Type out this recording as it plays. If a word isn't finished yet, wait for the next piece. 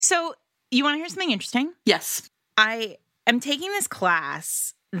So you want to hear something interesting? Yes. I am taking this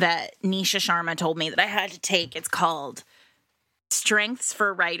class that Nisha Sharma told me that I had to take. It's called Strengths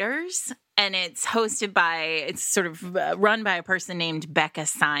for Writers, and it's sort of run by a person named Becca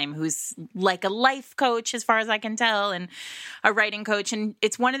Syme, who's like a life coach as far as I can tell, and a writing coach. And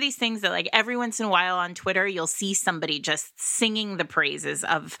it's one of these things that like every once in a while on Twitter, you'll see somebody just singing the praises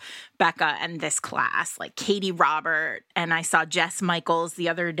of Becca and this class, like Katie Robert. And I saw Jess Michaels the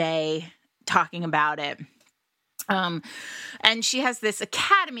other day talking about it. And she has this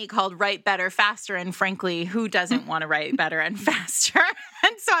academy called Write Better, Faster, and frankly, who doesn't want to write better and faster?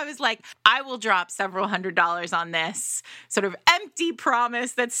 And so I was like, I will drop several $100s on this sort of empty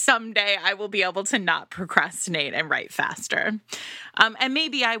promise that someday I will be able to not procrastinate and write faster. And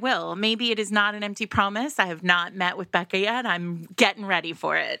maybe I will. Maybe it is not an empty promise. I have not met with Becca yet. I'm getting ready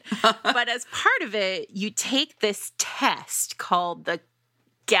for it. But as part of it, you take this test called the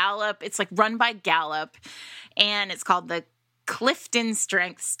Gallup. It's like run by Gallup, and it's called the Clifton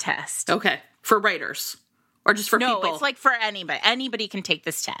Strengths Test. Okay. For writers or just for people? No, it's like for anybody. Anybody can take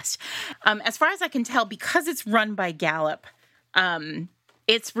this test. As far as I can tell, because it's run by Gallup,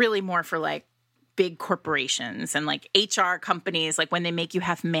 it's really more for like big corporations and like HR companies, like when they make you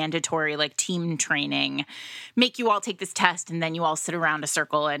have mandatory like team training, make you all take this test, and then you all sit around a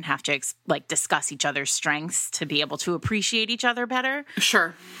circle and have to like discuss each other's strengths to be able to appreciate each other better.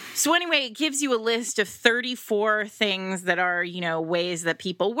 Sure. So anyway, it gives you a list of 34 things that are, you know, ways that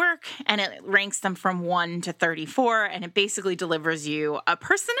people work, and it ranks them from 1 to 34, and it basically delivers you a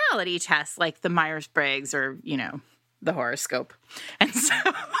personality test like the Myers-Briggs or, you know, the horoscope. And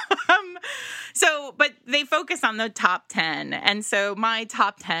so, but they focus on the top 10. And so my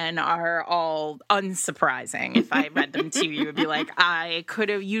top 10 are all unsurprising. If I read them to you, it'd be like, I could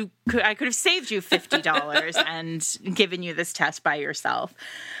have saved you $50 and given you this test by yourself.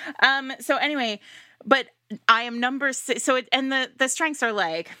 So anyway, but I am number 6. So the strengths are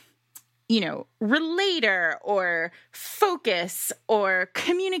like, you know, relator or focus or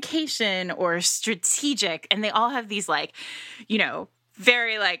communication or strategic. And they all have these like, you know,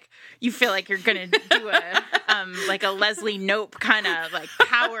 very like, you feel like you're going to do a, like a Leslie Knope kind of like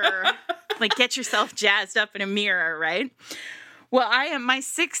power, like get yourself jazzed up in a mirror, right? Well, my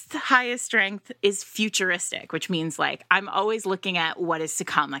 6th highest strength is futuristic, which means like I'm always looking at what is to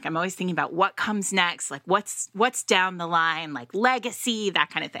come. Like I'm always thinking about what comes next, like what's down the line, like legacy, that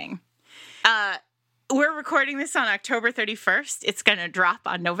kind of thing. We're recording this on October 31st. It's going to drop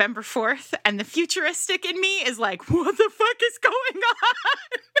on November 4th. And the futuristic in me is like, what the fuck is going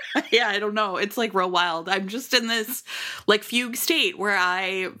on? Yeah, I don't know. It's like real wild. I'm just in this like fugue state where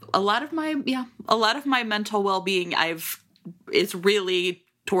a lot of my mental well-being is really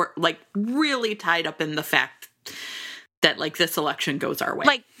really tied up in the fact that like this election goes our way.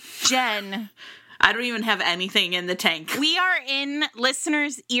 Like, Jen, I don't even have anything in the tank. We are in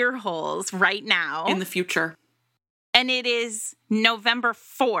listeners' ear holes right now. In the future. And it is November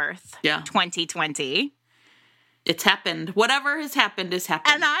 4th, 2020. It's happened. Whatever has happened has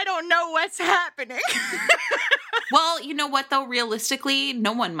happened. And I don't know what's happening. Well, you know what, though? Realistically,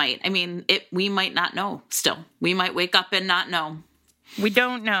 no one might. I mean, we might not know still. We might wake up and not know. We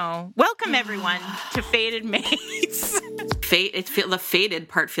don't know. Welcome, everyone, to Fated Mates. The fated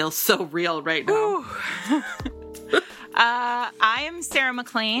part feels so real right now. I am Sarah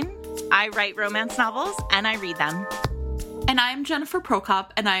McLean. I write romance novels, and I read them. And I'm Jennifer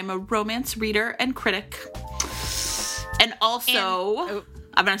Prokop, and I'm a romance reader and critic. And also,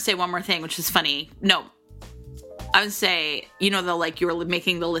 I'm going to say one more thing, which is funny. No, I would say, you know, you were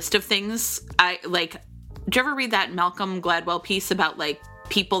making the list of things. Did you ever read that Malcolm Gladwell piece about, like,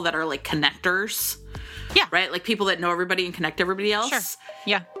 people that are, like, connectors? Yeah. Right? Like, people that know everybody and connect everybody else? Sure.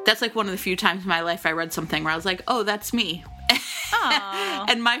 Yeah. That's, like, one of the few times in my life I read something where I was like, oh, that's me.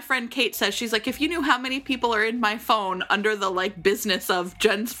 And my friend Kate says, she's like, if you knew how many people are in my phone under the, like, business of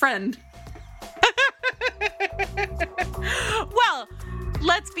Jen's friend. Well,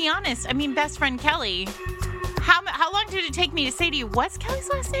 let's be honest. I mean, best friend Kelly, how long did it take me to say to you, what's Kelly's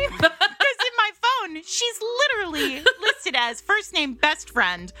last name? Because in my phone, she's literally listed as first name best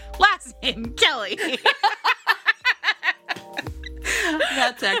friend, last name Kelly.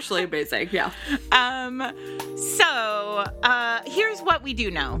 That's actually amazing, yeah. So, here's what we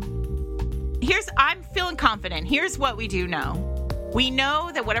do know. I'm feeling confident. Here's what we do know. We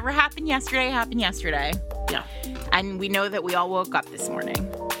know that whatever happened yesterday. Yeah. And we know that we all woke up this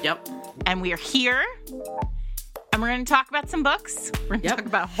morning. Yep. And we are here. And we're going to talk about some books. We're going to talk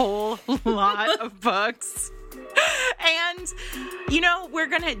about a whole lot of books. And, you know,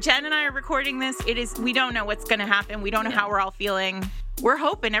 Jen and I are recording this. We don't know what's going to happen. We don't know how we're all feeling. we're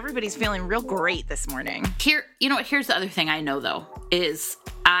hoping everybody's feeling real great this morning. Here, you know what? Here's the other thing I know, though, is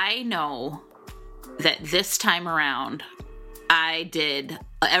I know that this time around, I did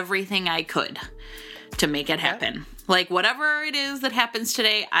everything I could to make it happen. Like, whatever it is that happens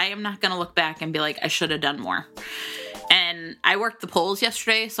today, I am not going to look back and be like, I should have done more. And I worked the polls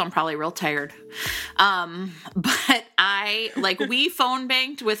yesterday, so I'm probably real tired. But we phone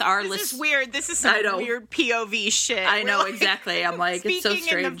banked with our list. This is weird. This is some weird POV shit. I know, exactly. I'm like, it's so strange.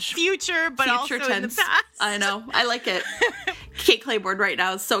 Speaking in the future, but also tense. In the past. I know. I like it. Kate Clayboard right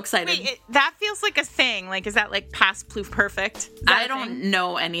now is so excited. Wait, that feels like a thing. Like, is that like past pluperfect? I don't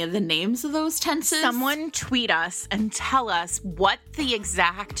know any of the names of those tenses. Someone tweet us and tell us what the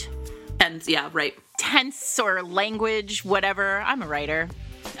exact tense, yeah, right. Tense or language, whatever. I'm a writer.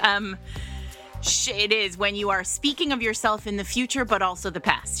 It is when you are speaking of yourself in the future, but also the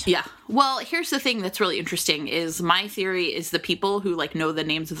past. Yeah. Well, here's the thing that's really interesting is my theory is the people who like know the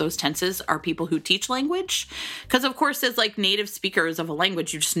names of those tenses are people who teach language. Because of course, as like native speakers of a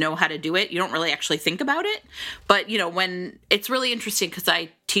language, you just know how to do it. You don't really actually think about it. But you know, when it's really interesting because I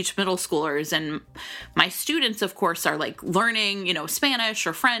teach middle schoolers and my students, of course, are like learning, you know, Spanish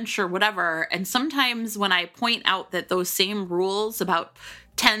or French or whatever. And sometimes when I point out that those same rules about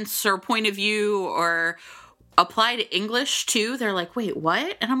tense or point of view or apply to English too, they're like, wait,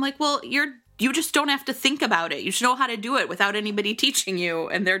 what? And I'm like, well, you just don't have to think about it. You should know how to do it without anybody teaching you.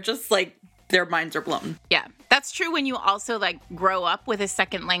 And they're just like, their minds are blown. Yeah, that's true when you also like grow up with a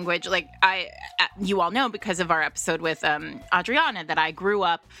second language. Like you all know because of our episode with Adriana that I grew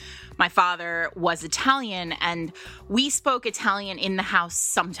up. My father was Italian, and we spoke Italian in the house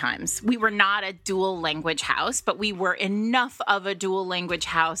sometimes. We were not a dual language house, but we were enough of a dual language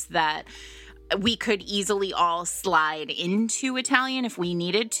house that we could easily all slide into Italian if we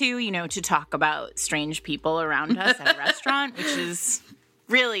needed to, you know, to talk about strange people around us at a restaurant, which is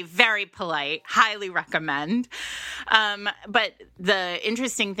really very polite. Highly recommend. But the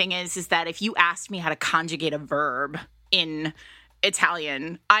interesting thing is that if you asked me how to conjugate a verb in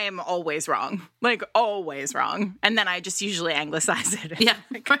Italian, I am always wrong. Like, always wrong. And then I just usually anglicize it. Yeah.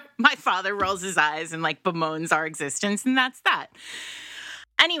 My father rolls his eyes and, like, bemoans our existence, and that's that.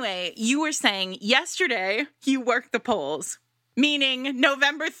 Anyway, you were saying yesterday you worked the polls, meaning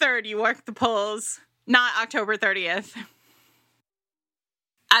November 3rd you worked the polls, not October 30th.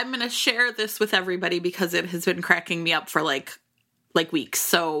 I'm going to share this with everybody because it has been cracking me up for, like weeks.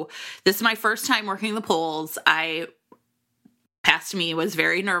 So this is my first time working the polls. Past me was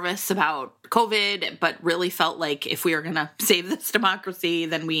very nervous about COVID, but really felt like if we were going to save this democracy,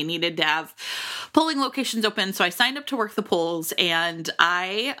 then we needed to have polling locations open. So I signed up to work the polls, and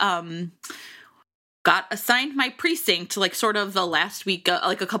I got assigned my precinct like sort of the last week,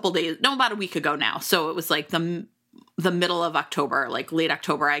 like a couple days, no, about a week ago now. So it was like the middle of October, like late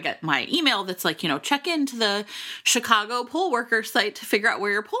October, I get my email that's like, you know, check into the Chicago poll worker site to figure out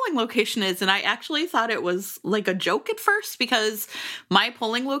where your polling location is. And I actually thought it was like a joke at first because my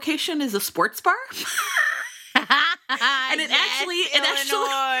polling location is a sports bar. And it actually it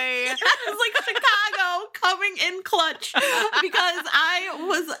was like Chicago coming in clutch because I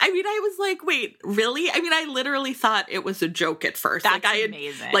was like, wait, really? I mean, I literally thought it was a joke at first. That's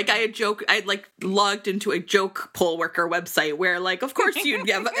amazing. I like logged into a joke poll worker website where like, of course you'd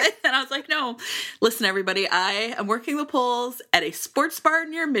give, and I was like, no, listen, everybody, I am working the polls at a sports bar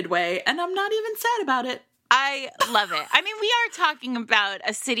near Midway, and I'm not even sad about it. I love it. I mean, we are talking about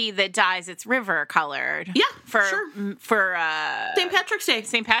a city that dyes its river colored. Yeah, for St. Patrick's Day.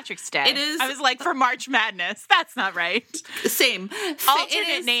 St. Patrick's Day. It is. I was like, for March Madness. That's not right. Same.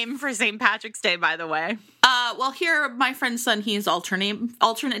 Alternate name for St. Patrick's Day, by the way. Well, here, my friend's son, his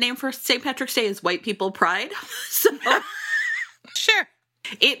alternate name for St. Patrick's Day is White People Pride. So, sure.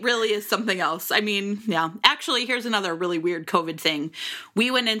 It really is something else. I mean, yeah. Actually, here's another really weird COVID thing.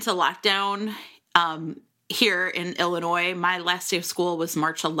 We went into lockdown here in Illinois. My last day of school was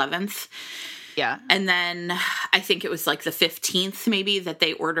March 11th. Yeah. And then I think it was like the 15th maybe that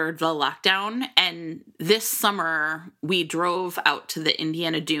they ordered the lockdown. And this summer we drove out to the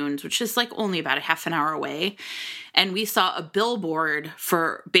Indiana Dunes, which is like only about a half an hour away. And we saw a billboard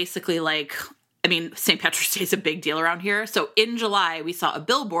for basically like, I mean, St. Patrick's Day is a big deal around here. So in July, we saw a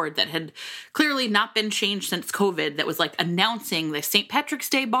billboard that had clearly not been changed since COVID that was like announcing the St. Patrick's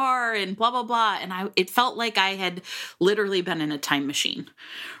Day bar and blah, blah, blah. And it felt like I had literally been in a time machine,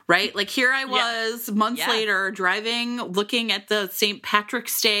 right? Like here I was months later driving, looking at the St.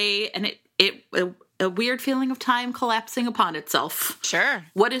 Patrick's Day, and a weird feeling of time collapsing upon itself. Sure.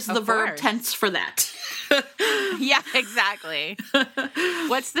 What is the verb tense for that? Yeah, exactly.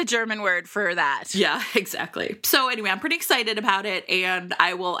 What's the German word for that? Yeah, exactly. So anyway, I'm pretty excited about it, and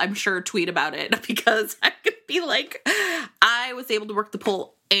I will, I'm sure, tweet about it because I'm going to be like, I was able to work the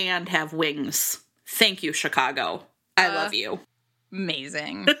poll and have wings. Thank you, Chicago. I love you.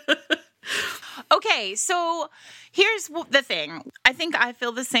 Amazing. Okay, so here's the thing. I think I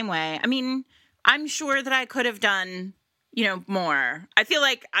feel the same way. I mean, I'm sure that I could have done, more. I feel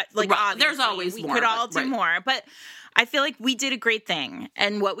like there's always we more, could all do right. more, but I feel like we did a great thing.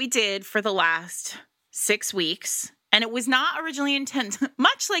 And what we did for the last 6 weeks, and it was not originally intended,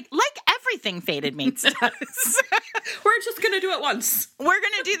 much like everything Fated Mates does. We're just going to do it once. We're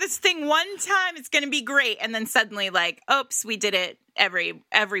going to do this thing one time. It's going to be great. And then suddenly oops, we did it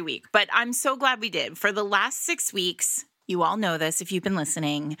every week. But I'm so glad we did. For the last 6 weeks, you all know this if you've been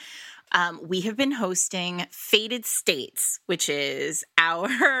listening, we have been hosting Fated States, which is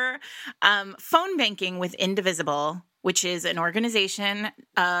our phone banking with Indivisible, which is an organization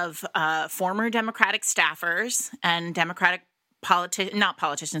of former Democratic staffers and Democratic not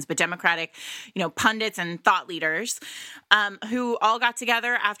politicians, but Democratic, pundits and thought leaders who all got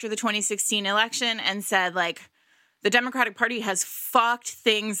together after the 2016 election and said, the Democratic Party has fucked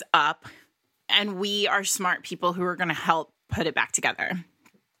things up, and we are smart people who are going to help put it back together.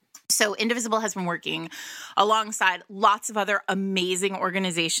 So Indivisible has been working alongside lots of other amazing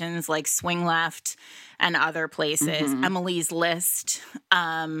organizations like Swing Left and other places, Emily's List,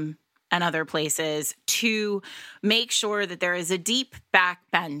 and other places to make sure that there is a deep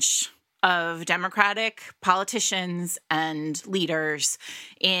backbench of Democratic politicians and leaders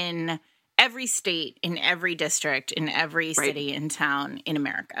in every state, in every district, in every city and town in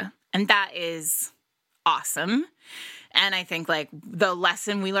America. And that is awesome. And I think the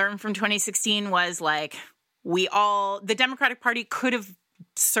lesson we learned from 2016 was the Democratic Party could have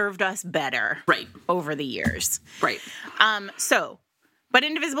served us better over the years. Right. But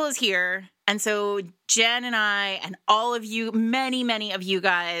Indivisible is here. And so Jen and I and all of you, many, many of you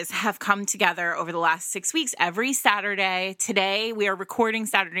guys have come together over the last 6 weeks every Saturday. Today, we are recording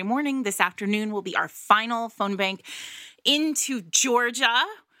Saturday morning. This afternoon will be our final phone bank into Georgia,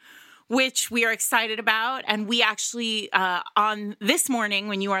 which we are excited about. And we actually, on this morning,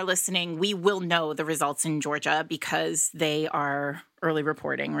 when you are listening, we will know the results in Georgia because they are early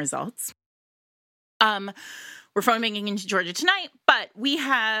reporting results. We're phone banking into Georgia tonight, but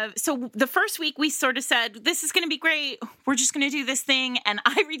so the first week we sort of said, this is going to be great. We're just going to do this thing. And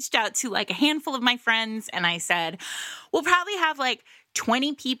I reached out to a handful of my friends and I said, we'll probably have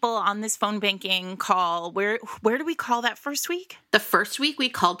 20 people on this phone banking call. Where do we call that first week? The first week we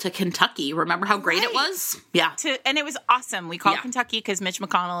called to Kentucky. Remember how great it was? Yeah. And it was awesome. We called Kentucky because Mitch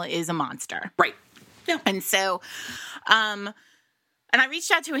McConnell is a monster. Right. Yeah. And so, and I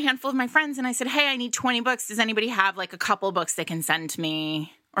reached out to a handful of my friends and I said, hey, I need 20 books. Does anybody have a couple books they can send to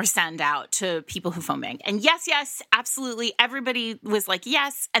me or send out to people who phone bank? And yes, absolutely. Everybody was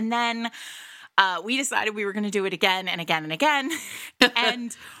yes. And then we decided we were going to do it again and again and again.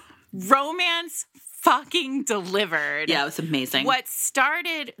 And romance fucking delivered. Yeah, it was amazing. What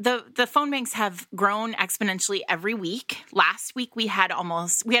started, the phone banks have grown exponentially every week. Last week we had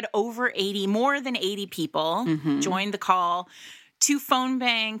over 80, more than 80 people join the call to phone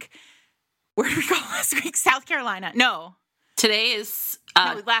bank. Where did we go last week? South Carolina. No. Today is...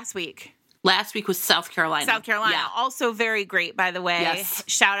 last week. Last week was South Carolina. South Carolina. Yeah. Also very great, by the way. Yes.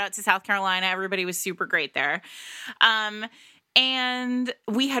 Shout out to South Carolina. Everybody was super great there. And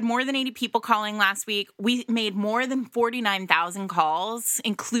we had more than 80 people calling last week. We made more than 49,000 calls,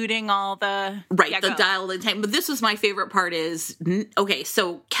 including all the... Right, the dial-in time. But this was my favorite part is... Okay,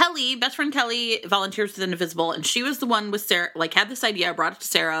 so Kelly, best friend Kelly, volunteers with Indivisible, and she was the one with Sarah, had this idea, brought it to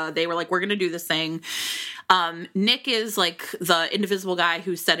Sarah. They were we're going to do this thing. Nick is, the Indivisible guy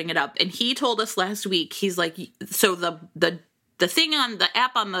who's setting it up. And he told us last week, he's so the thing on the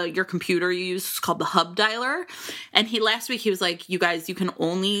app on your computer you use is called the hub dialer. And last week he was you guys, you can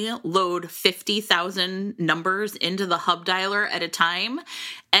only load 50,000 numbers into the hub dialer at a time.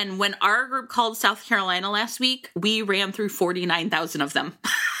 And when our group called South Carolina last week, we ran through 49,000 of them.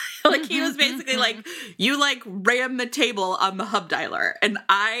 He was basically you ran the table on the hub dialer. And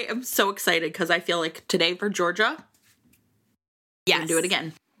I am so excited because I feel today for Georgia, we're going to do it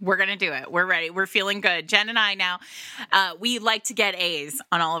again. We're going to do it. We're ready. We're feeling good. Jen and I now, we like to get A's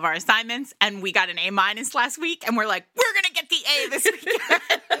on all of our assignments, and we got an A- last week, and we're we're going to get the A this weekend.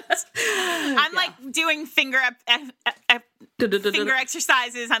 I'm doing finger finger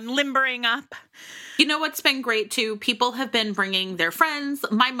exercises. I'm limbering up. You know what's been great too? People have been bringing their friends.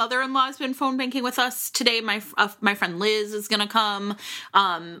 My mother-in-law has been phone banking with us today. My friend Liz is going to come.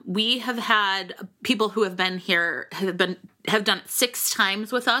 We have had people who have been here have done it 6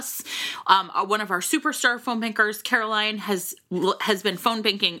 times with us. One of our superstar phone bankers, Caroline, has been phone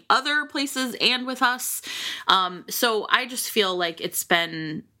banking other places and with us. So I just feel like it's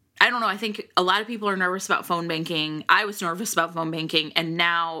been, I don't know, I think a lot of people are nervous about phone banking. I was nervous about phone banking, and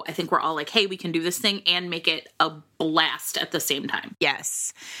now I think we're all like, hey, we can do this thing and make it a blast at the same time.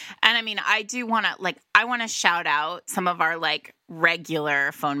 Yes. And I mean, I do want to, I want to shout out some of our,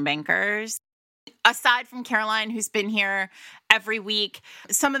 regular phone bankers. Aside from Caroline, who's been here every week,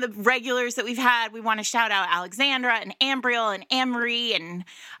 some of the regulars that we've had, we want to shout out Alexandra and Ambriel and Amory and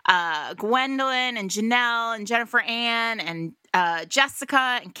Gwendolyn and Janelle and Jennifer Ann and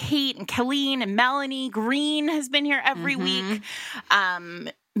Jessica and Kate and Colleen and Melanie Green has been here every week.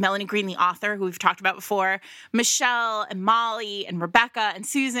 Melanie Green, the author, who we've talked about before. Michelle and Molly and Rebecca and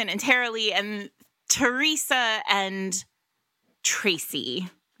Susan and Tara-Lee and Teresa and Tracy,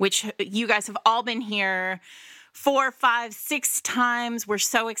 which you guys have all been here 4, 5, 6 times. We're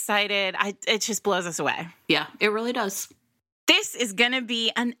so excited. It just blows us away. Yeah, it really does. This is going to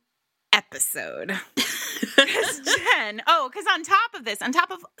be an episode. Because on top of this, on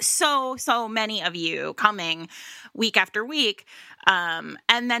top of so many of you coming week after week, and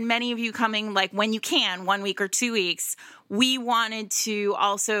then many of you coming when you can, 1 week or 2 weeks, we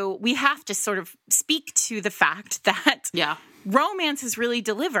have to sort of speak to the fact that romance has really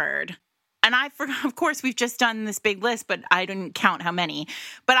delivered. And of course, we've just done this big list, but I didn't count how many.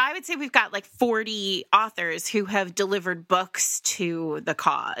 But I would say we've got 40 authors who have delivered books to the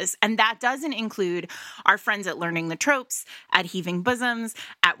cause. And that doesn't include our friends at Learning the Tropes, at Heaving Bosoms,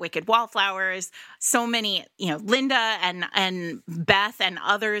 at Wicked Wallflowers. So many, Linda and Beth and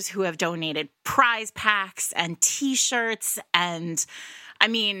others who have donated prize packs and T-shirts. And I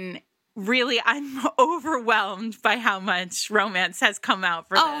mean, really, I'm overwhelmed by how much romance has come out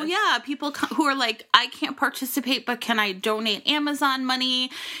for this. Oh, yeah. People who are like, I can't participate, but can I donate Amazon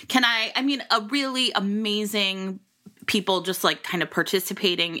money? A really amazing people just kind of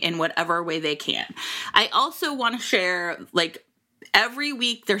participating in whatever way they can. I also want to share, every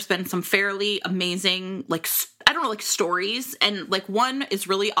week there's been some fairly amazing, stories. And one is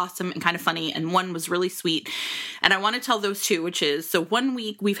really awesome and kind of funny, and one was really sweet. And I want to tell those two, which is, so 1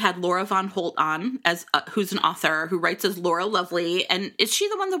 week we've had Laura Von Holt on as who's an author who writes as Laura Lovely. And is she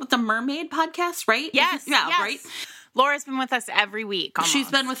the one with the Mermaid podcast, right? Yes. Yes. Right? Laura's been with us every week. Almost. She's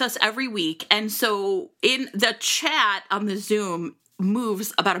been with us every week. And so in the chat on the Zoom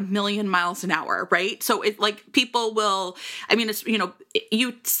moves about 1,000,000 miles an hour, right? So it people will, it's,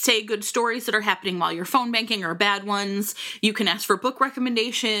 you say good stories that are happening while you're phone banking or bad ones. You can ask for book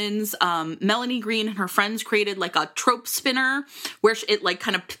recommendations. Melanie Green and her friends created a trope spinner where it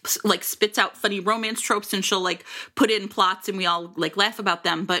kind of spits out funny romance tropes, and she'll put in plots and we all laugh about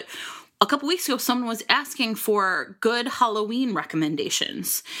them. But a couple weeks ago, someone was asking for good Halloween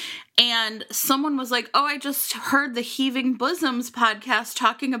recommendations. And someone was like, oh, I just heard the Heaving Bosoms podcast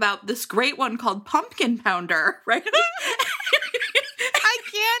talking about this great one called Pumpkin Pounder, right? I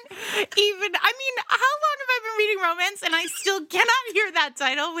can't even, how long have I been reading romance and I still cannot hear that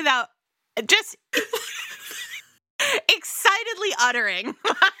title without just excitedly uttering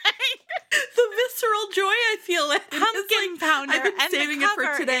the visceral joy I feel at Pumpkin Pounder. I've been saving it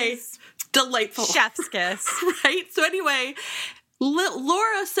for today. Delightful. Chef's kiss. Right? So anyway,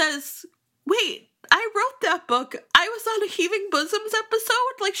 Laura says, wait, I wrote that book. I was on a Heaving Bosoms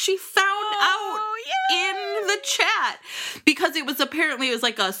episode. She found out in the chat because it was a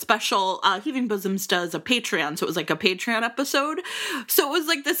special, Heaving Bosoms does a Patreon. So it was a Patreon episode. So it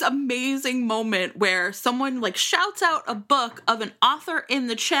was this amazing moment where someone shouts out a book of an author in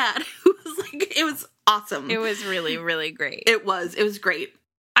the chat who was it was awesome. It was really, really great. It was great.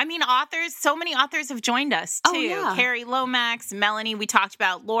 So many authors have joined us, too. Oh, yeah. Carrie Lomax, Melanie, we talked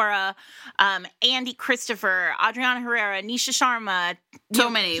about, Laura, Andy Christopher, Adriana Herrera, Nisha Sharma. So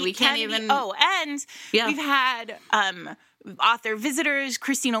many. We can't even... Oh, and we've had author visitors.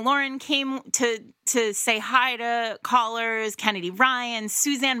 Christina Lauren came to say hi to callers. Kennedy Ryan.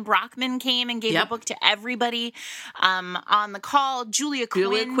 Suzanne Brockman came and gave a book to everybody on the call. Julia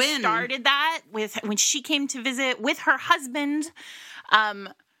Quinn started that when she came to visit with her husband,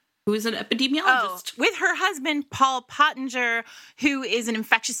 who is an epidemiologist. With her husband, Paul Pottinger, who is an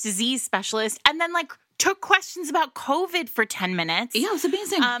infectious disease specialist, and then took questions about COVID for 10 minutes. Yeah, it was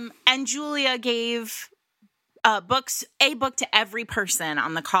amazing. And Julia gave a book to every person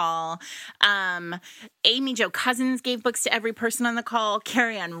on the call. Amy Jo Cousins gave books to every person on the call.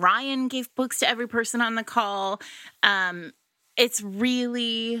 Carrie Ann Ryan gave books to every person on the call. It's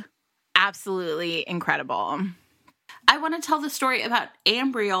really absolutely incredible. I want to tell the story about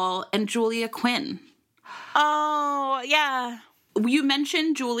Ambriel and Julia Quinn. Oh, yeah. You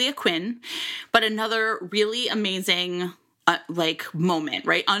mentioned Julia Quinn, but another really amazing moment,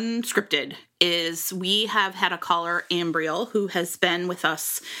 right? Unscripted, is we have had a caller, Ambriel, who has been with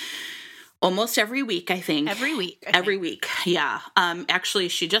us almost every week, I think. Every week. Yeah. Actually,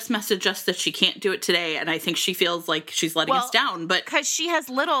 she just messaged us that she can't do it today, and I think she feels like she's letting us down. But because she has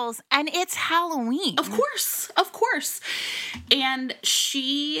littles, and it's Halloween. Of course. And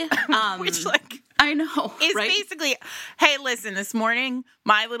she, which, like, I know, is right? basically, hey, listen, this morning,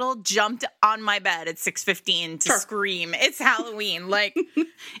 my little jumped on my bed at 6:15 to scream. It's Halloween. Like,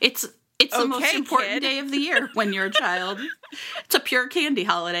 it's the most important day of the year when you're a child. It's a pure candy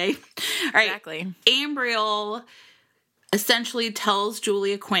holiday. All right. Exactly. Ambriel essentially tells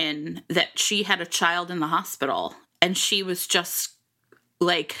Julia Quinn that she had a child in the hospital, and she was just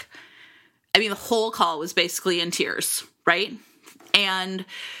like, I mean, the whole call was basically in tears, right? And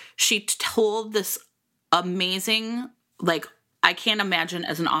she told this amazing, like, I can't imagine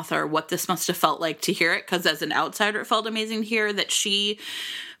as an author what this must have felt like to hear it, because as an outsider, it felt amazing to hear that she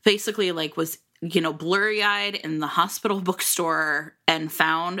basically, like, was, you know, blurry-eyed in the hospital bookstore and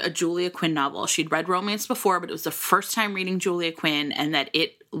found a Julia Quinn novel. She'd read romance before, but it was the first time reading Julia Quinn, and that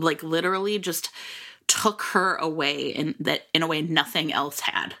it, like, literally just took her away in a way nothing else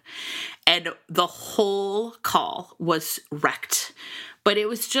had. And the whole call was wrecked. But it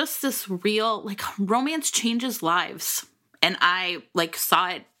was just this real, like, romance changes lives. And I, like, saw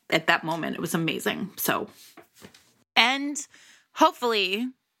it at that moment. It was amazing. So. And hopefully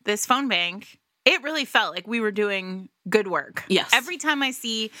this phone bank, it really felt like we were doing good work. Yes. Every time I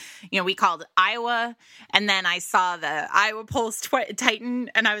see, you know, we called Iowa, and then I saw the Iowa polls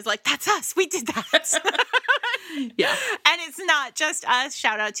tighten, and I was like, that's us. We did that. Yeah. And it's not just us.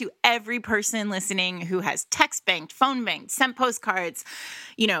 Shout out to every person listening who has text banked, phone banked, sent postcards,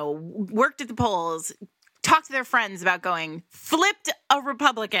 you know, worked at the polls, talked to their friends about going, flipped a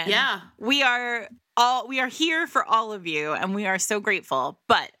Republican. Yeah. We are here for all of you, and we are so grateful.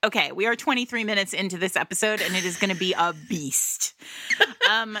 But okay, we are 23 minutes into this episode, and it is going to be a beast.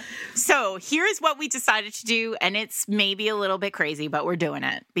 So here's what we decided to do, and it's maybe a little bit crazy, but we're doing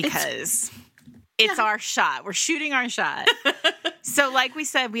it because it's our shot. We're shooting our shot. So like we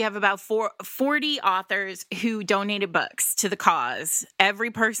said, we have about 40 authors who donated books to the cause.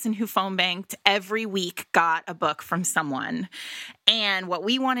 Every person who phone banked every week got a book from someone. And what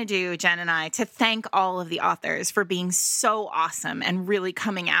we want to do, Jen and I, to thank all of the authors for being so awesome and really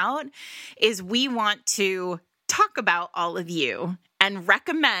coming out, is we want to talk about all of you and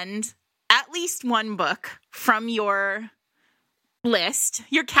recommend at least one book from your list,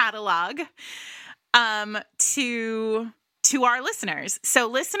 your catalog, to our listeners. So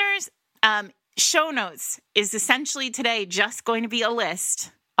listeners, show notes is essentially today just going to be a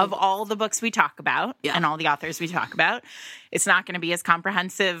list of all the books we talk about and all the authors we talk about. It's not going to be as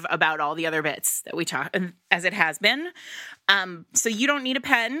comprehensive about all the other bits that we talk as it has been. So you don't need a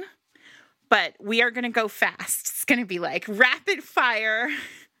pen, but we are going to go fast. It's going to be like rapid fire.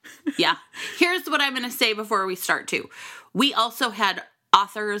 Yeah. Here's what I'm going to say before we start too. We also had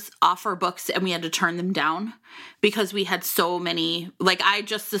authors offer books and we had to turn them down because we had so many. Like, I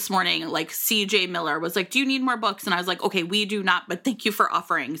just this morning, like, CJ Miller was like, do you need more books? And I was like, okay, we do not, but thank you for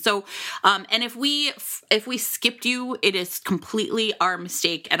offering. So, and if we skipped you, it is completely our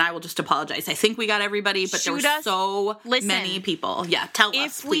mistake, and I will just apologize. I think we got everybody, but there were so many people. Yeah, tell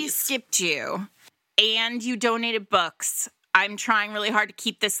us, if we please. skipped you and you donated books, I'm trying really hard to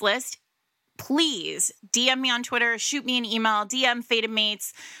keep this list. Please DM me on Twitter, shoot me an email, DM Fated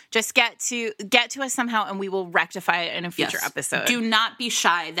Mates. Just get to us somehow, and we will rectify it in a future episode. Do not be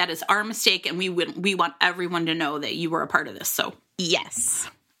shy. That is our mistake, and we want everyone to know that you were a part of this. So yes.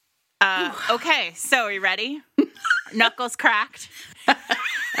 Okay, so are you ready? Knuckles cracked.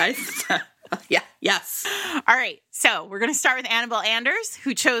 Yeah. Yes. All right. So we're gonna start with Annabelle Anders,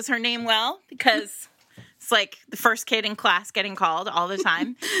 who chose her name well because it's like the first kid in class getting called all the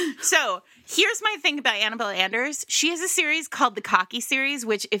time. So here's my thing about Annabelle Anders. She has a series called the Cocky series,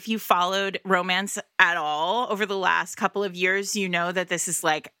 which if you followed romance at all over the last couple of years, you know that this is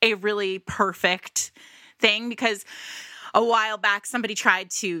like a really perfect thing because a while back, somebody tried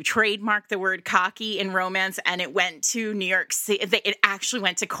to trademark the word cocky in romance, and it went to New York City. It actually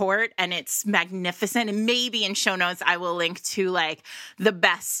went to court, and it's magnificent. And maybe in show notes, I will link to like the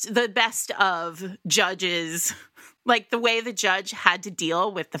best of judges, like the way the judge had to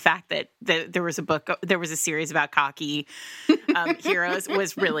deal with the fact that there was a series about cocky heroes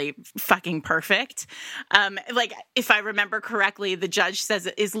was really fucking perfect. Like if I remember correctly, the judge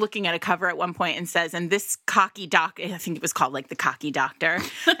is looking at a cover at one point and says, and this cocky I think it was called like the cocky doctor.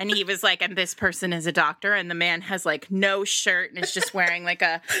 And he was like, and this person is a doctor. And the man has like no shirt and is just wearing like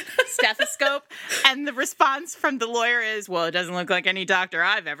a stethoscope. And the response from the lawyer is, well, it doesn't look like any doctor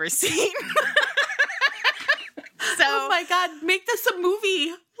I've ever seen. So, oh my God, make this a movie.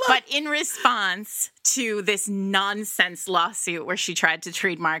 Look. But in response to this nonsense lawsuit where she tried to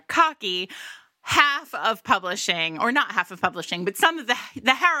trademark cocky, half of publishing, or not half of publishing, but some of the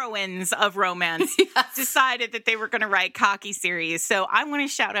heroines of romance decided that they were going to write cocky series. So I want to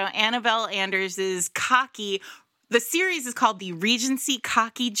shout out Annabelle Anders's Cocky. The series is called The Regency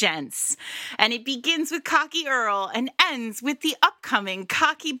Cocky Gents, and it begins with Cocky Earl and ends with the upcoming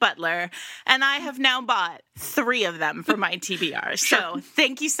Cocky Butler, and I have now bought 3 of them for my TBR. So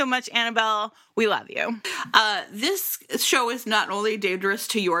thank you so much, Annabelle. We love you. This show is not only dangerous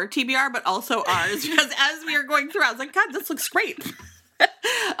to your TBR, but also ours, because as we are going through, I was like, God, this looks great.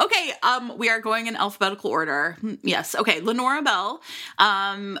 Okay, we are going in alphabetical order. Yes. Okay, Lenora Bell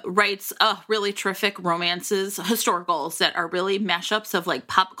writes really terrific romances, historicals that are really mashups of like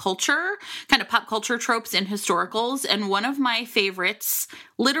pop culture tropes in historicals. And one of my favorites,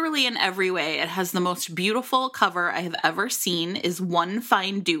 literally in every way, it has the most beautiful cover I have ever seen, is One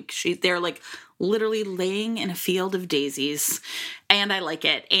Fine Duke. They're like literally laying in a field of daisies, and I like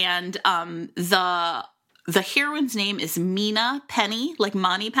it. And the heroine's name is Mina Penny, like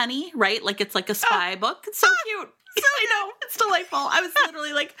Monty Penny, right? Like it's like a spy book. It's so cute. I know. It's delightful. I was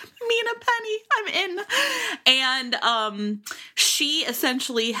literally like, Mina Penny, I'm in. And she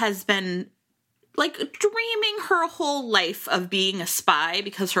essentially has been like dreaming her whole life of being a spy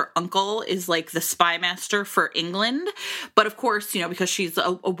because her uncle is like the spy master for England. But of course, because she's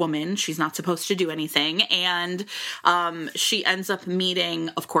a woman, she's not supposed to do anything. And she ends up meeting,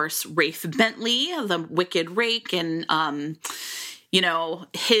 of course, Rafe Bentley, the wicked rake, and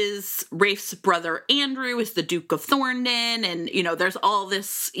Rafe's brother Andrew is the Duke of Thorndon, and, there's all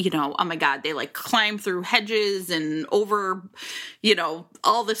this, oh my God, they like climb through hedges and over,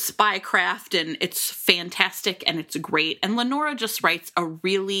 all this spycraft, and it's fantastic and it's great. And Lenora just writes a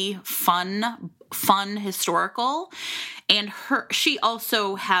really fun historical. And she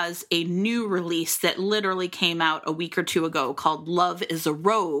also has a new release that literally came out a week or 2 ago called Love is a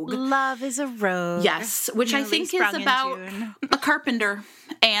Rogue. Love is a Rogue. Yes, which I think is about a carpenter,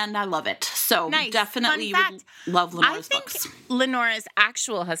 and I love it. So nice. Definitely would love Lenora's books. I think Lenora's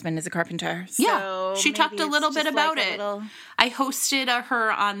actual husband is a carpenter. So yeah, she talked a little bit about it. I hosted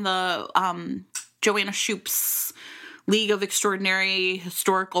her on the Joanna Shoup's League of Extraordinary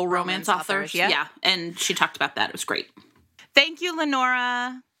Historical Romance Authors. Yeah, and she talked about that. It was great. Thank you,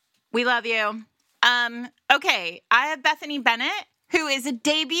 Lenora. We love you. Okay, I have Bethany Bennett, who is a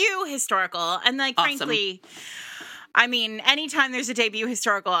debut historical. And awesome. Frankly, I mean, anytime there's a debut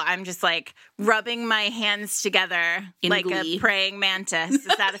historical, I'm just like rubbing my hands together like a praying mantis. Is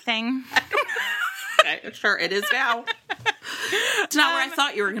that a thing? Sure, it is now. It's not where I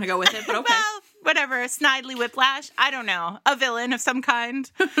thought you were going to go with it, but okay. Well, whatever, Snidely Whiplash, I don't know, a villain of some kind,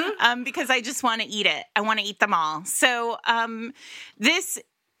 because I just want to eat it. I want to eat them all. So this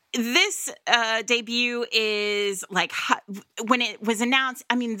debut is like, when it was announced,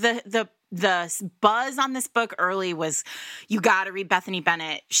 I mean, the buzz on this book early was, you got to read Bethany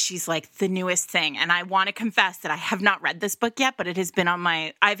Bennett. She's like the newest thing. And I want to confess that I have not read this book yet, but it has been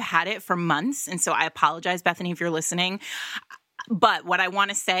I've had it for months. And so I apologize, Bethany, if you're listening. But what I want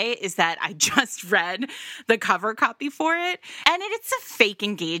to say is that I just read the cover copy for it, and it's a fake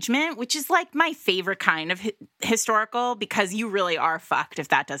engagement, which is like my favorite kind of historical, because you really are fucked if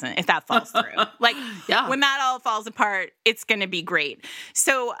that falls through. Like, yeah. When that all falls apart, it's going to be great.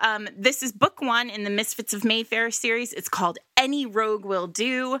 So this is book 1 in the Misfits of Mayfair series. It's called Any Rogue Will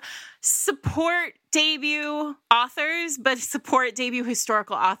Do. Support debut authors, but support debut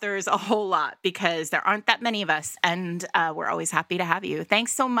historical authors a whole lot, because there aren't that many of us, and we're always happy to have you.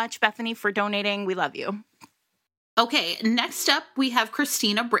 Thanks so much, Bethany, for donating. We love you. Okay, next up we have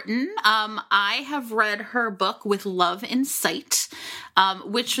Christina Britton. I have read her book With Love in Sight.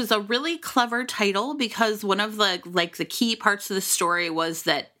 which was a really clever title because one of the key parts of the story was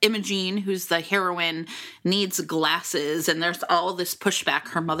that Imogene, who's the heroine, needs glasses, and there's all this pushback.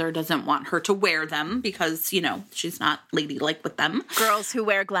 Her mother doesn't want her to wear them because, she's not ladylike with them. Girls who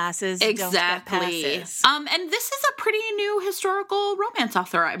wear glasses exactly. don't get passes. And this is a pretty new historical romance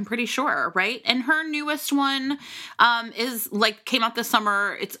author, I'm pretty sure, right? And her newest one is came out this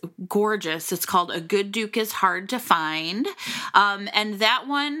summer. It's gorgeous. It's called A Good Duke is Hard to Find. And that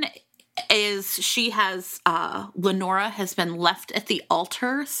one is she has Lenora has been left at the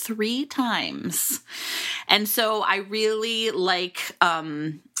altar 3 times. And so I really like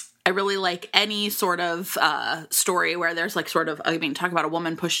any sort of story where there's talk about a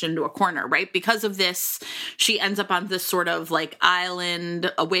woman pushed into a corner, right? Because of this, she ends up on this sort of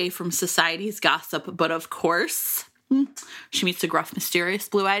island away from society's gossip. But of course, she meets a gruff, mysterious,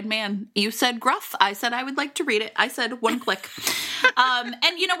 blue-eyed man. You said gruff. I said I would like to read it. I said one click.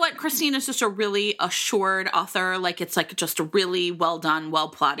 And you know what? Christine is just a really assured author. It's just a really well done, well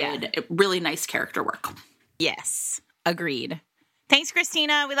plotted, really nice character work. Yes, agreed. Thanks,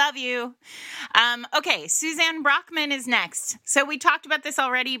 Christina. We love you. Okay, Suzanne Brockman is next. So we talked about this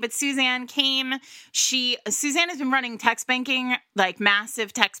already, but Suzanne came. Suzanne has been running text banking,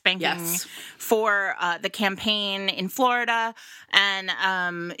 massive text banking for the campaign in Florida. And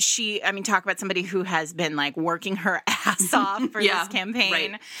talk about somebody who has been working her ass off for this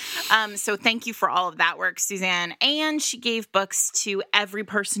campaign. Right. So thank you for all of that work, Suzanne. And she gave books to every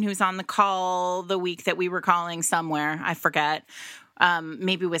person who's on the call the week that we were calling somewhere. I forget.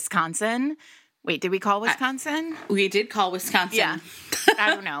 Maybe Wisconsin. Wait, did we call Wisconsin? We did call Wisconsin. Yeah.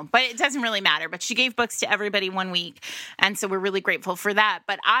 I don't know. But it doesn't really matter. But she gave books to everybody one week. And so we're really grateful for that.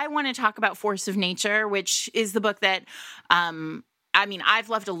 But I want to talk about Force of Nature, which is the book that, I've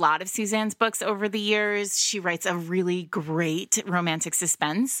loved a lot of Suzanne's books over the years. She writes a really great romantic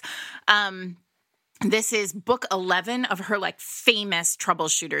suspense. This is book 11 of her famous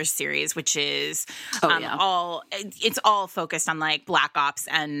Troubleshooters series, which is all focused on Black Ops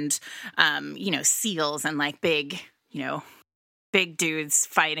and SEALs and big dudes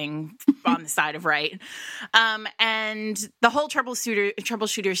fighting on the side of right. And the whole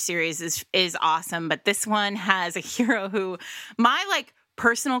Troubleshooter series is awesome, but this one has a hero who my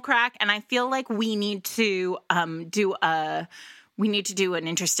personal crack, and I feel like we need to do an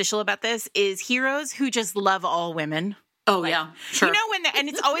interstitial about this, is heroes who just love all women. Oh, yeah, sure. And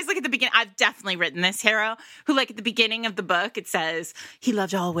it's always at the beginning, I've definitely written this hero who at the beginning of the book, it says, he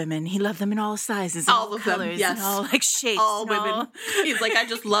loved all women. He loved them in all sizes, and all colors, them, yes. And all shapes. All women. He's I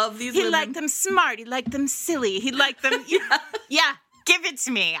just love these women. He liked them smart. He liked them silly. He liked them. Yeah. Give it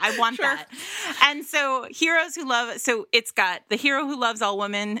to me. I want that. And so heroes who love, so it's got the hero who loves all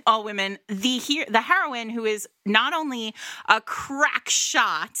women, the heroine who is not only a crack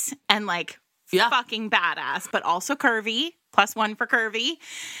shot and fucking badass, but also curvy, +1 for curvy.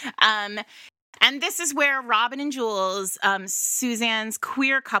 And this is where Robin and Jules, Suzanne's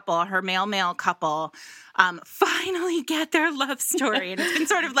queer couple, her male-male couple, finally get their love story. And it's been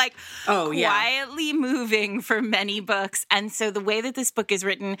sort of quietly moving for many books. And so the way that this book is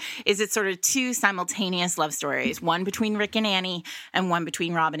written is it's sort of 2 simultaneous love stories, one between Rick and Annie and one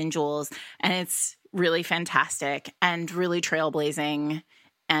between Robin and Jules. And it's really fantastic and really trailblazing.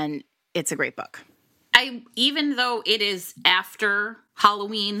 And it's a great book. Even though it is after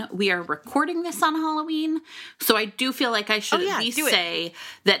Halloween, we are recording this on Halloween, so I do feel like I should at least say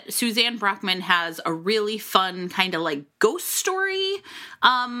that Suzanne Brockman has a really fun kind of ghost story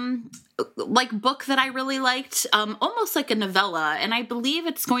book that I really liked, almost like a novella, and I believe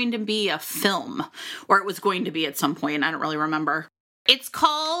it's going to be a film, or it was going to be at some point, I don't really remember. It's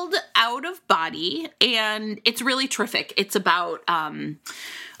called Out of Body, and it's really terrific. It's about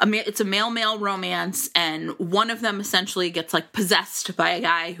it's a male-male romance, and one of them essentially gets possessed by a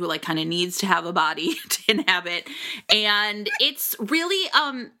guy who kind of needs to have a body to inhabit, and it's really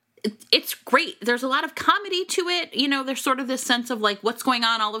it's great. There's a lot of comedy to it. There's sort of this sense of what's going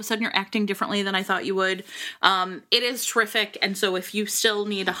on. All of a sudden you're acting differently than I thought you would. It is terrific. And so if you still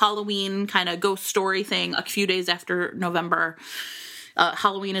need a Halloween kind of ghost story thing a few days after November,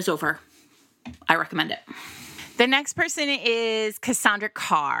 Halloween is over, I recommend it. The next person is Cassandra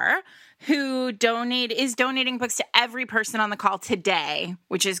Carr, who is donating books to every person on the call today,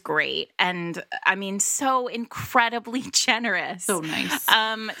 which is great. And so incredibly generous. So nice.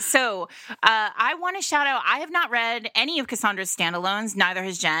 I want to shout out, I have not read any of Cassandra's standalones, neither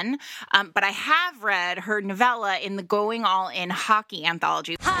has Jen, but I have read her novella in the Going All In Hockey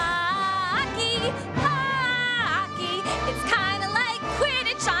anthology. Hockey, it's kind of like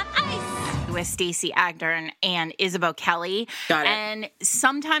Quidditch on ice. with Stacey Agdern and Isabel Kelly. Got it. And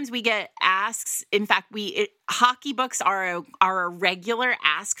sometimes we get asks. In fact, hockey books are a regular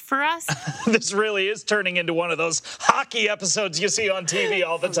ask for us. This really is turning into one of those hockey episodes you see on TV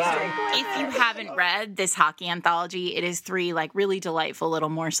all the time. If you haven't read this hockey anthology, it is 3 like really delightful little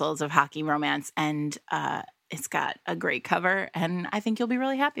morsels of hockey romance, and it's got a great cover, and I think you'll be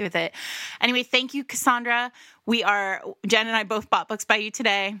really happy with it. Anyway, thank you, Cassandra. Jen and I both bought books by you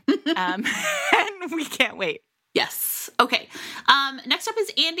today, and we can't wait. Yes. Okay. Next up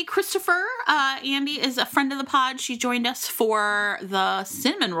is Andy Christopher. Andy is a friend of the pod. She joined us for the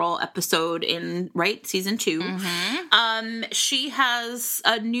cinnamon roll episode in season 2. Mm-hmm. She has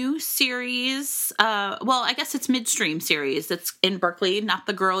a new series. I guess it's midstream series that's in Berkeley. Not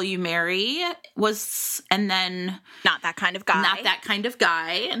the Girl You Marry and then Not That Kind of Guy. Not That Kind of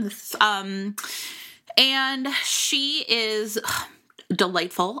Guy. And she is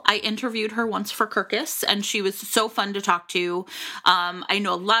delightful. I interviewed her once for Kirkus, and she was so fun to talk to. I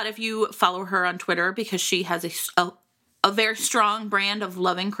know a lot of you follow her on Twitter because she has a very strong brand of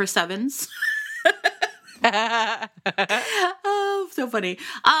loving Chris Evans. Oh, so funny.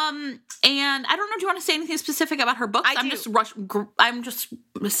 And I don't know, do you want to say anything specific about her books? I'm just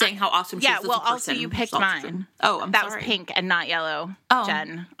saying how awesome she is as a person. Also you picked mine. Oh, that was pink and not yellow,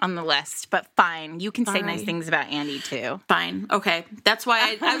 Jen, on the list. But fine, you can say nice things about Andy too. Fine, okay. That's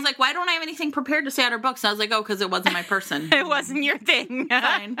why I was like, why don't I have anything prepared to say on her books? And I was like, because it wasn't my person. It wasn't your thing.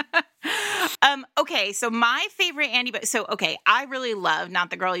 Fine. Okay, so my favorite Andy book. So, okay, I really love Not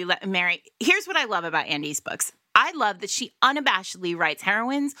the Girl You Marry. Here's what I love about Andy's books. I love that she unabashedly writes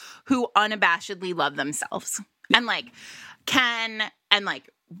heroines who unabashedly love themselves and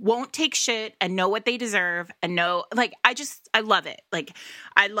won't take shit and know what they deserve and know, I love it.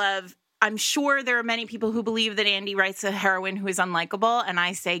 I'm sure there are many people who believe that Andy writes a heroine who is unlikable, and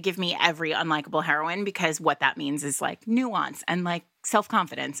I say, give me every unlikable heroine, because what that means is nuance and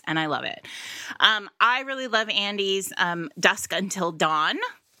self-confidence, and I love it. I really love Andy's Dusk Until Dawn,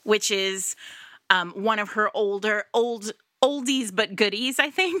 which is one of her oldies but goodies,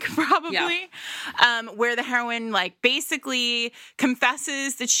 I think, probably, where the heroine basically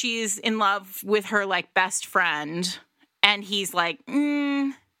confesses that she's in love with her best friend, and he's like,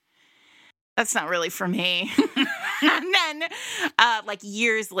 that's not really for me. And then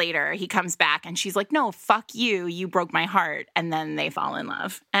years later he comes back and she's like, no, fuck you, you broke my heart, and then they fall in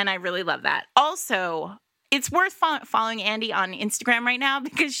love, and I really love that. Also, it's worth following Andy on Instagram right now,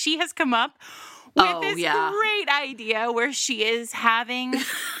 because she has come up with this great idea where she is having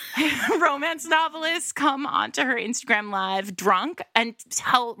romance novelists come onto her Instagram live drunk and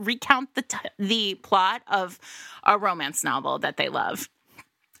recount the plot of a romance novel that they love.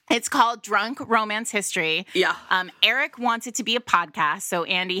 It's called Drunk Romance History. Yeah. Eric wants it to be a podcast, so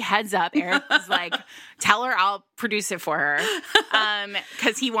Andy heads up. Eric is like, tell her I'll produce it for her,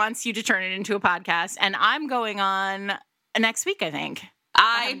 because he wants you to turn it into a podcast. And I'm going on next week, I think.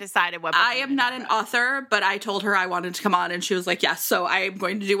 I haven't decided what book I am not an author, but I told her I wanted to come on, and she was like, yes, so I am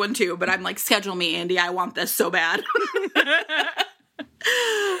going to do one too. But I'm like, schedule me, Andy. I want this so bad.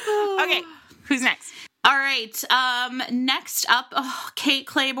 Okay, who's next? All right. Next up, Kate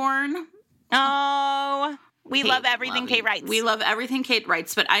Claiborne. Oh, we love everything Kate writes. We love everything Kate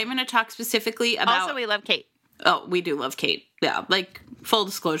writes, but I'm going to talk specifically about... Also, we love Kate. Oh, we do love Kate. Yeah, full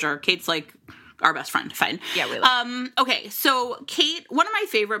disclosure, Kate's our best friend. Fine. Yeah, we love Okay, so Kate, one of my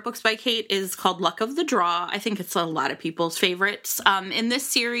favorite books by Kate is called Luck of the Draw. I think it's a lot of people's favorites. In this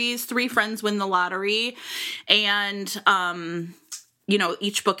series, 3 friends win the lottery, and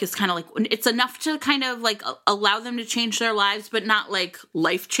each book is kind of it's enough to kind of allow them to change their lives, but not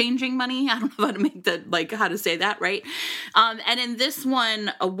life-changing money. I don't know how to make that, how to say that, right? And in this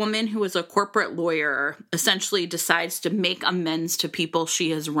one, a woman who is a corporate lawyer essentially decides to make amends to people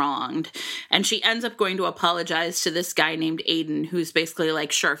she has wronged. And she ends up going to apologize to this guy named Aiden, who's basically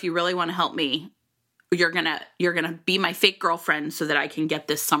sure, if you really want to help me, you're gonna be my fake girlfriend so that I can get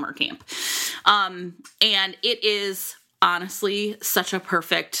this summer camp. And it is honestly such a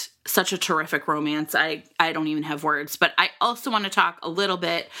terrific romance. I don't even have words. But I also want to talk a little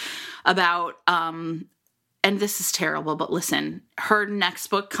bit about, and this is terrible, but listen, her next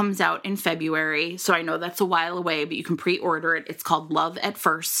book comes out in February, so I know that's a while away, but you can pre-order it. It's called Love at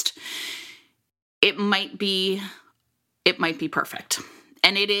First. It might be perfect.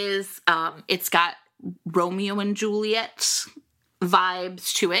 And it is, it's got Romeo and Juliet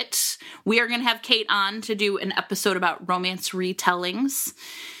vibes to it. We are going to have Kate on to do an episode about romance retellings.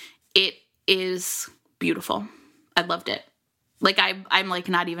 It is beautiful. I loved it. Like, I'm like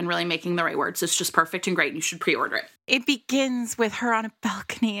not even really making the right words. It's just perfect and great. And you should pre-order it. It begins with her on a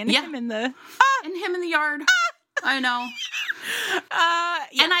balcony and him in the... And him in the yard. I know.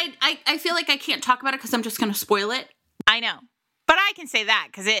 Yeah. And I feel like I can't talk about it because I'm just going to spoil it. I know. But I can say that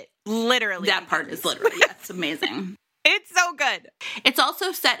because it literally... That part is literally, it's amazing. It's so good. It's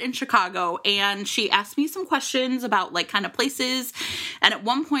also set in Chicago, and she asked me some questions about, like, kind of places, and at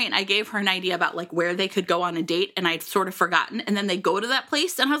one point I gave her an idea about, like, where they could go on a date, and I'd sort of forgotten, and then they go to that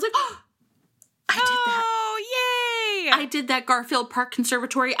place, and I was like, oh, I did that. Oh, yay! I did that Garfield Park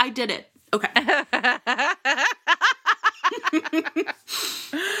Conservatory. I did it. Okay.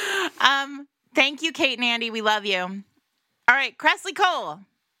 Thank you, Kate and Andy. We love you. All right, Cressley Cole.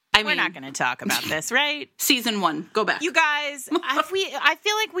 We're not going to talk about this, right? Season 1. Go back. You guys, I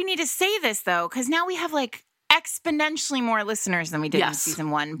feel like we need to say this, though, because now we have, like, exponentially more listeners than we did in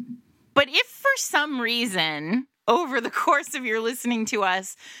season 1. But if for some reason, over the course of your listening to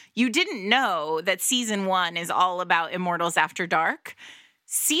us, you didn't know that season 1 is all about Immortals After Dark,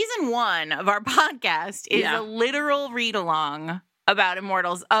 season 1 of our podcast is a literal read-along about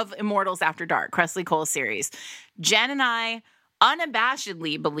Immortals After Dark, Cressley Cole's series. Jen and I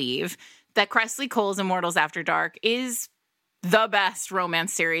unabashedly believe that Cressley Cole's Immortals After Dark is the best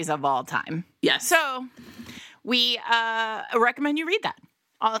romance series of all time. Yes. So we recommend you read that.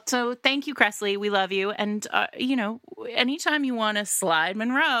 Also, thank you, Cressley. We love you. And, anytime you want to slide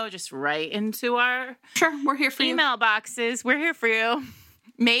Monroe, just right into our we're here for email boxes. We're here for you.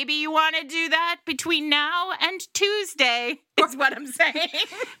 Maybe you want to do that between now and Tuesday, is what I'm saying.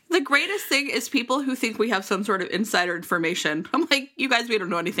 The greatest thing is people who think we have some sort of insider information. I'm like, you guys, we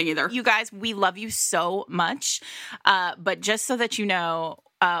don't know anything either. You guys, we love you so much. But just so that you know,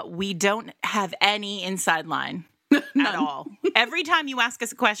 we don't have any inside line at all. Every time you ask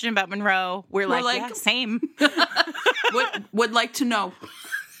us a question about Monroe, we're like, yeah, same. would like to know.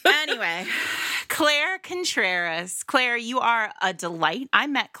 Anyway, Claire Contreras. Claire, you are a delight. I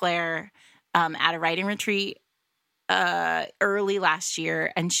met Claire at a writing retreat early last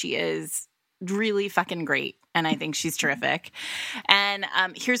year, and she is really fucking great, and I think she's terrific. And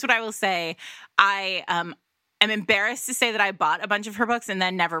here's what I will say. I am embarrassed to say that I bought a bunch of her books and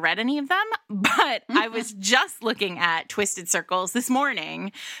then never read any of them, but I was just looking at Twisted Circles this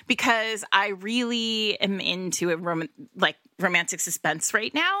morning because I really am into romantic suspense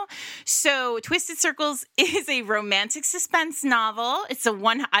right now. So Twisted Circles is a romantic suspense novel. It's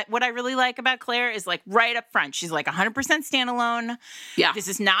what I really like about Claire is like right up front. She's like 100% standalone. Yeah. This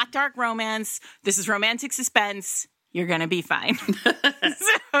is not dark romance. This is romantic suspense. You're going to be fine.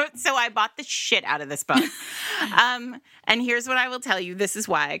 So I bought the shit out of this book. And here's what I will tell you. This is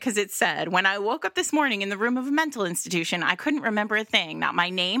why. Because it said, when I woke up this morning in the room of a mental institution, I couldn't remember a thing. Not my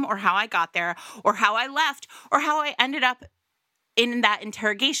name or how I got there or how I left or how I ended up in that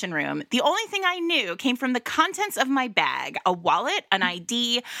interrogation room. The only thing I knew came from the contents of my bag, a wallet, an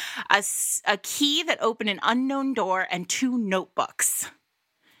ID, a key that opened an unknown door, and 2 notebooks.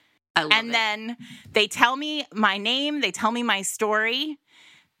 I love it. Then they tell me my name, they tell me my story,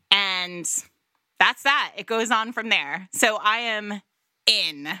 and that's that. It goes on from there. So I am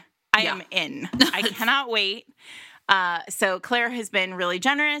in. I am in. I cannot wait. So Claire has been really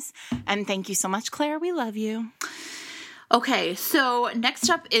generous, and thank you so much, Claire. We love you. Okay, so next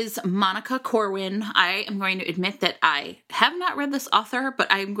up is Monica Corwin. I am going to admit that I have not read this author, but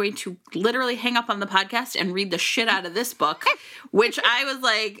I'm going to literally hang up on the podcast and read the shit out of this book, which I was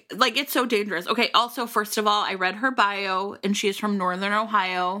like, it's so dangerous. Okay, also, first of all, I read her bio, and she is from Northern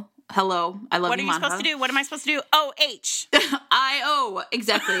Ohio. Hello, I love you, Monica. What are you supposed to do? What am I supposed to do? O-H. I-O,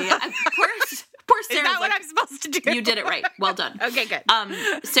 exactly. Poor Sarah. Is that what I'm supposed to do? You did it right. Well done. Okay, good.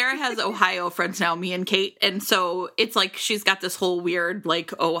 Sarah has Ohio friends now, me and Kate, and so it's like she's got this whole weird,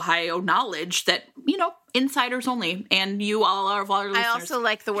 like, Ohio knowledge that, insiders only, and you all are of our listeners. I also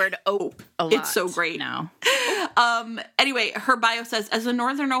like the word "ope" a lot. It's so great now. Anyway, her bio says, as a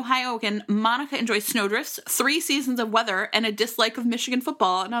Northern Ohioan, Monica enjoys snowdrifts, 3 seasons of weather, and a dislike of Michigan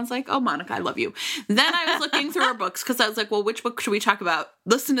football. And I was like, oh, Monica, I love you. Then I was looking through her books because I was like, well, which book should we talk about?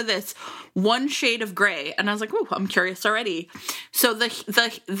 Listen to this, One Shade of Grey. And I was like, oh, I'm curious already. So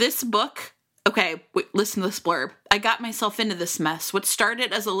this book... Okay, wait, listen to this blurb. I got myself into this mess. What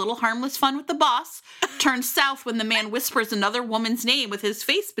started as a little harmless fun with the boss turned south when the man whispers another woman's name with his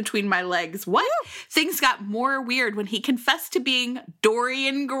face between my legs. What? Things got more weird when he confessed to being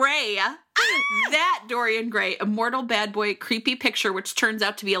Dorian Gray. That Dorian Gray, immortal bad boy, creepy picture, which turns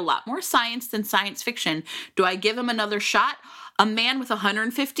out to be a lot more science than science fiction. Do I give him another shot? A man with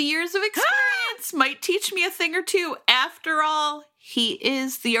 150 years of experience might teach me a thing or two. After all, he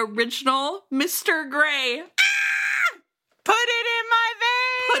is the original Mr. Gray. Put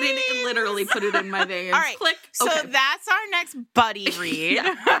literally put it in my veins. All right. Click. So that's our next buddy read.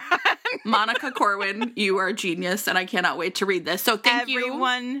 Monica Corwin, you are a genius, and I cannot wait to read this. So thank you.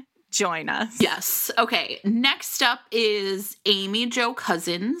 Everyone join us. Yes. Okay. Next up is Amy Jo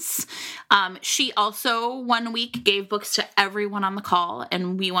Cousins. She also 1 week gave books to everyone on the call,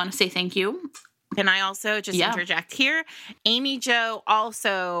 and we want to say thank you. Can I also just interject here? Amy Jo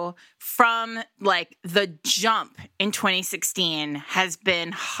also, from like the jump in 2016, has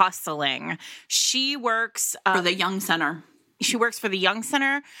been hustling. She works for the Young Center. She works for the Young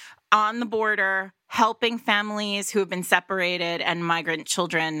Center on the border, helping families who have been separated and migrant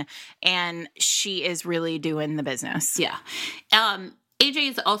children. And she is really doing the business. Yeah.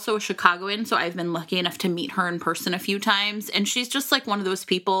 AJ is also a Chicagoan, so I've been lucky enough to meet her in person a few times. And she's just like one of those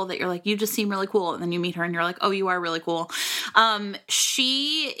people that you're like, you just seem really cool. And then you meet her and you're like, oh, you are really cool.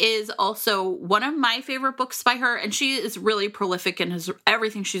 She is also one of my favorite books by her. And she is really prolific and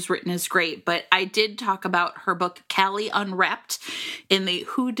everything she's written is great. But I did talk about her book, Callie Unwrapped, in the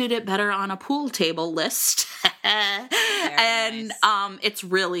Who Did It Better on a Pool Table list. And nice. It's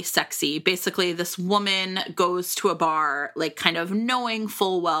really sexy. Basically, this woman goes to a bar, like kind of knowing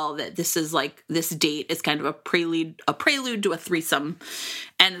full well that this is like this date is kind of a prelude to a threesome,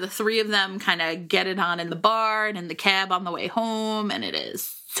 and the three of them kind of get it on in the bar and in the cab on the way home, and it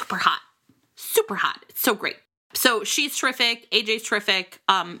is super hot. It's so great. So she's terrific. AJ's terrific.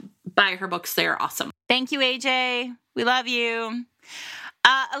 Buy her books; they're awesome. Thank you, AJ. We love you.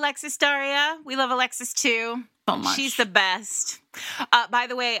 Alexis Daria, we love Alexis too. So much. She's the best. By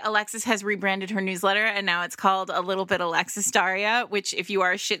the way, Alexis has rebranded her newsletter, and now it's called A Little Bit Alexis Daria, which, if you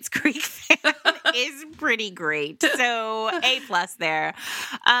are a Schitt's Creek fan, is pretty great. So A+ there.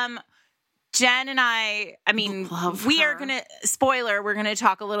 Jen and I mean, we are going to, spoiler, we're going to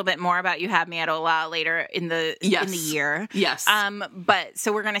talk a little bit more about You Had Me at Ola later in the year. Yes. But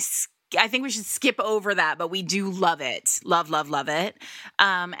so we're going to I think we should skip over that, but we do love it. Love it.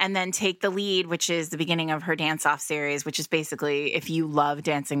 And then Take the Lead, which is the beginning of her dance-off series, which is basically if you love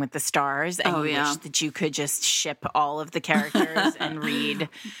Dancing with the Stars and you wish that you could just ship all of the characters and read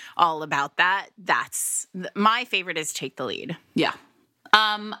all about that. That's my favorite is Take the Lead. Yeah.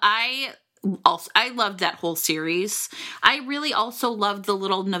 I loved that whole series. I really also loved the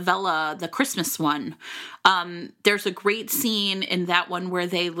little novella, the Christmas one. There's a great scene in that one where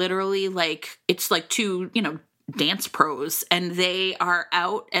they literally it's like two, dance pros, and they are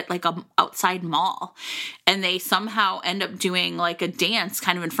out at like a outside mall, and they somehow end up doing like a dance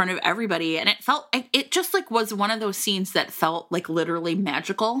kind of in front of everybody. And it just like was one of those scenes that felt like literally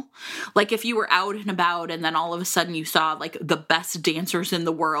magical. Like if you were out and about and then all of a sudden you saw like the best dancers in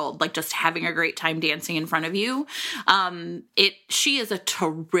the world, like just having a great time dancing in front of you. She is a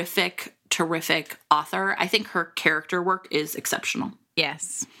terrific author. I think her character work is exceptional.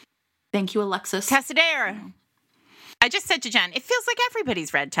 Yes. Thank you, Alexis. Tessa Dare. I just said to Jen, it feels like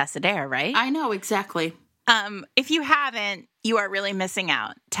everybody's read Tessa Dare, right? I know, exactly. If you haven't, you are really missing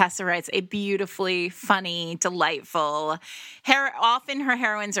out. Tessa writes a beautifully funny, delightful. Often her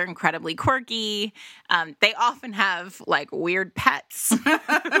heroines are incredibly quirky. They often have like weird pets,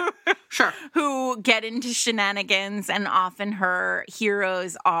 sure, who get into shenanigans, and often her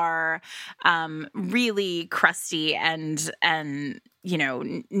heroes are really crusty and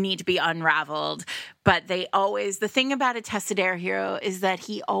need to be unraveled. But the thing about a Tessa Dare hero is that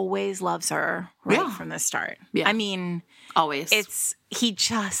he always loves her from the start. Yeah. I mean, always. He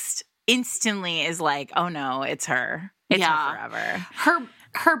just instantly is like, oh no, it's her. It's her forever.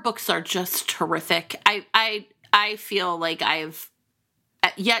 Her books are just terrific. I feel like I've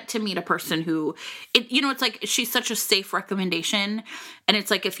yet to meet a person who, it's like she's such a safe recommendation. And it's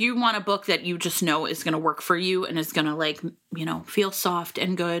like if you want a book that you just know is going to work for you and is going to feel soft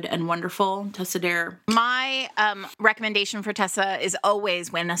and good and wonderful, Tessa Dare. My recommendation for Tessa is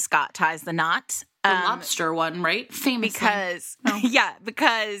always When a Scot Ties the Knot. The lobster one, right? Famously. Because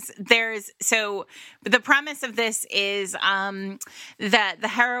the premise of this is that the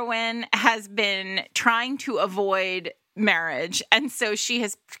heroine has been trying to avoid marriage, and so she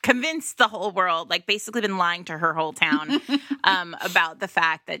has convinced the whole world, like basically been lying to her whole town about the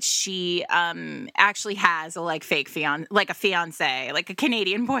fact that she actually has a fake fiance, like a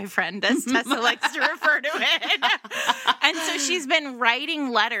Canadian boyfriend, as Tessa likes to refer to it. And so she's been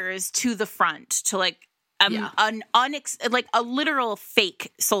writing letters to the front to a literal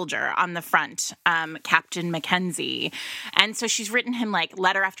fake soldier on the front, Captain Mackenzie. And so she's written him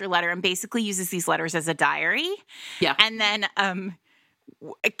letter after letter and basically uses these letters as a diary. Yeah. And then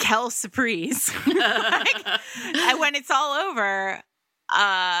quelle surprise. And when it's all over,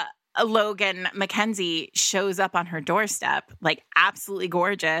 Logan Mackenzie shows up on her doorstep, like absolutely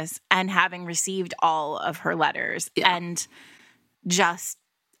gorgeous, and having received all of her letters and just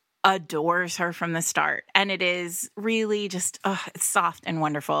adores her from the start. And it is really just, it's soft and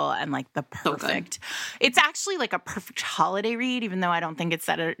wonderful and like the perfect. It's actually like a perfect holiday read, even though I don't think it's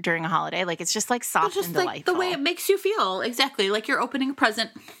set during a holiday. Like it's just like soft and delightful. Like the way it makes you feel. Exactly. Like you're opening a present.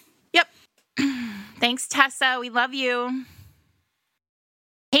 Yep. Thanks, Tessa. We love you.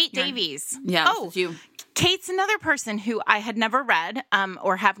 Kate Davies. Yeah, this is you. Kate's another person who I had never read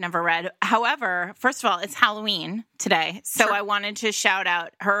or have never read. However, first of all, it's Halloween today. So I wanted to shout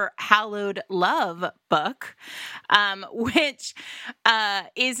out her Hallowed Love book, which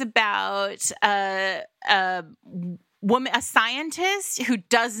is about a scientist who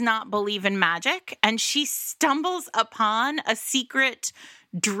does not believe in magic. And she stumbles upon a secret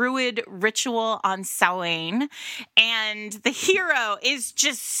druid ritual on Samhain, and the hero is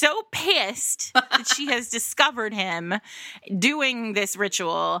just so pissed that she has discovered him doing this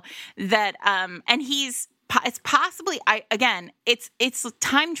ritual that and it's possibly it's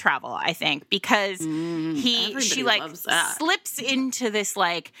time travel, I think, because she like slips into this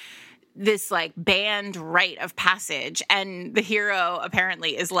banned rite of passage, and the hero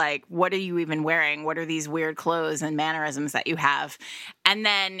apparently is like, what are you even wearing? What are these weird clothes and mannerisms that you have? And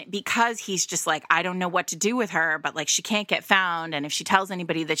then because he's just like, I don't know what to do with her, but like she can't get found, and if she tells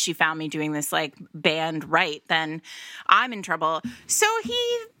anybody that she found me doing this like banned rite, then I'm in trouble. So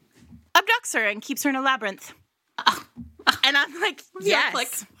he abducts her and keeps her in a labyrinth. And I'm like,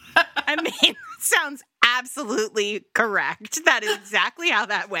 yes. I mean, it sounds absolutely correct. That is exactly how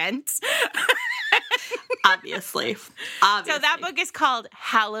that went. Obviously. So that book is called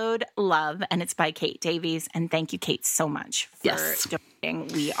Hallowed Love, and it's by Kate Davies. And thank you, Kate, so much for donating.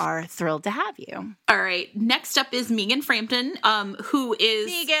 We are thrilled to have you. All right. Next up is Megan Frampton, who is...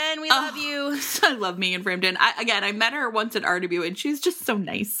 Megan, we love you. I love Megan Frampton. I met her once at RW, and she's just so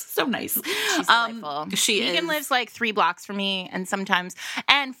nice. So nice. She's delightful. Megan lives like 3 blocks from me, and sometimes...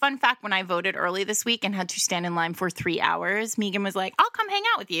 And fun fact, when I voted early this week and had to stand in line for 3 hours, Megan was like, I'll come hang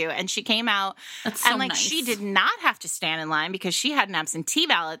out with you. And she came out. That's so and like nice. She did not have to stand in line because she had an absentee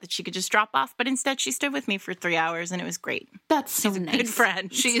ballot that she could just drop off. But instead, she stood with me for 3 hours, and it was great. That's so She's nice. a good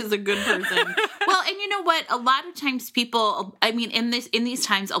friend. She is a good person. Well, and you know what? A lot of times people, I mean, in these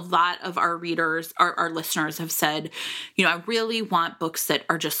times, a lot of our readers, our listeners have said, you know, I really want books that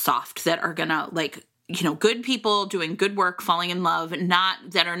are just soft, that are gonna like, you know, good people doing good work, falling in love,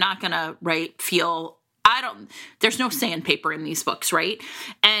 that are not gonna, feel, there's no sandpaper in these books, right?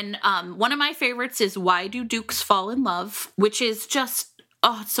 And one of my favorites is Why Do Dukes Fall in Love, which is just,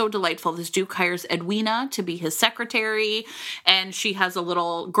 it's so delightful. This Duke hires Edwina to be his secretary, and she has a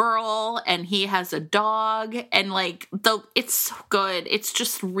little girl, and he has a dog, and it's so good. It's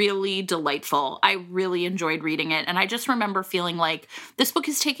just really delightful. I really enjoyed reading it, and I just remember feeling like this book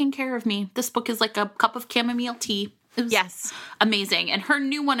is taking care of me. This book is like a cup of chamomile tea. It was amazing. And her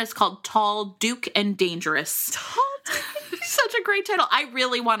new one is called Tall, Duke, and Dangerous. Tall, Such a great title. I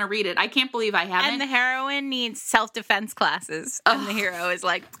really want to read it. I can't believe I haven't. And the heroine needs self-defense classes. And the hero is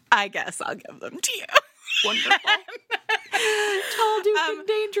like, I guess I'll give them to you. Wonderful. Tall, Duke, and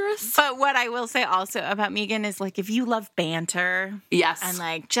Dangerous. But what I will say also about Megan is like, if you love banter. Yes. And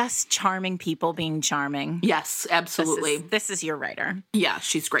like just charming people being charming. Yes, absolutely. This is your writer. Yeah,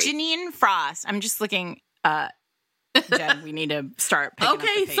 she's great. Janine Frost. I'm just looking... Jen, we need to start picking up the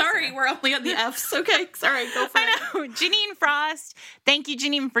pace sorry. here. We're only on the Fs. Okay, sorry. Go for it. I know. Janine Frost. Thank you,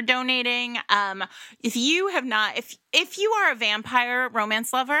 Janine, for donating. If you have not, if you are a vampire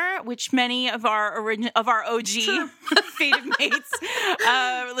romance lover, which many of our OG Fated Mates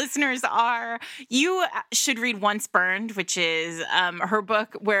listeners are, you should read Once Burned, which is her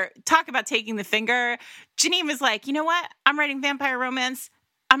book where talk about taking the finger. Janine was like, you know what? I'm writing vampire romance.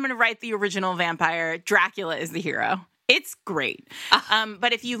 I'm going to write the original vampire. Dracula is the hero. It's great.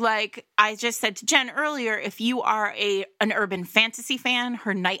 But if you like, I just said to Jen earlier, if you are an urban fantasy fan,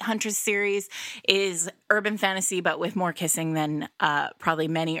 her Night Hunters series is urban fantasy, but with more kissing than probably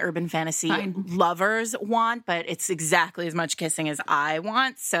many urban fantasy lovers want. But it's exactly as much kissing as I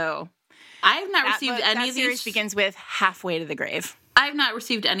want. So I have not received any of these. That series begins with Halfway to the Grave. I have not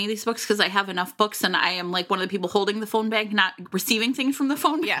received any of these books because I have enough books, and I am like one of the people holding the phone bag, not receiving things from the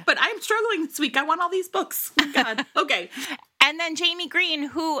phone. Yeah. But I'm struggling this week. I want all these books. Oh, God. Okay. And then Jamie Green,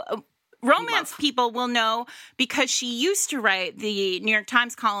 who romance people will know because she used to write the New York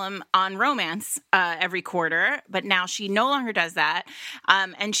Times column on romance every quarter, but now she no longer does that.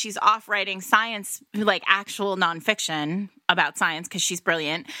 And she's off writing science, like actual nonfiction about science because she's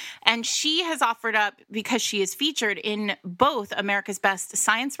brilliant. And she has offered up because she is featured in both America's Best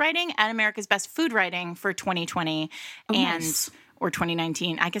Science Writing and America's Best Food Writing for 2020 or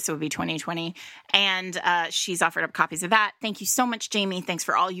 2019. I guess it would be 2020. And she's offered up copies of that. Thank you so much, Jamie. Thanks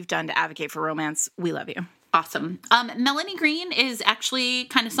for all you've done to advocate for romance. We love you. Awesome. Melanie Green is actually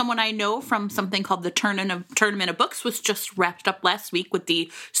kind of someone I know from something called the Tournament of Books, which just wrapped up last week with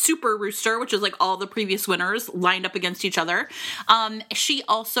the Super Rooster, which is like all the previous winners lined up against each other. She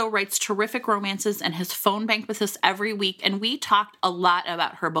also writes terrific romances and has phone banked with us every week. And we talked a lot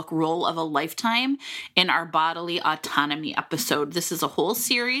about her book, Role of a Lifetime, in our Bodily Autonomy episode. This is a whole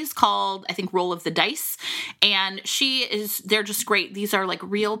series called, I think, Roll of the Dice. And they're just great. These are like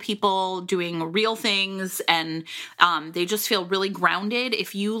real people doing real things. And they just feel really grounded.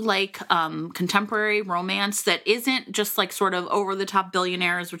 If you like contemporary romance that isn't just like sort of over-the-top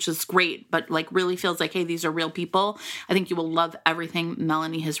billionaires, which is great, but like really feels like, hey, these are real people, I think you will love everything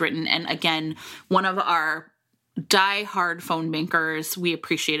Melanie has written. And again, one of our die-hard phone bankers. We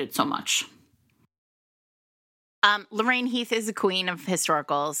appreciate it so much. Lorraine Heath is a queen of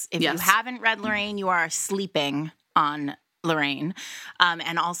historicals. If you haven't read Lorraine, you are sleeping on Lorraine.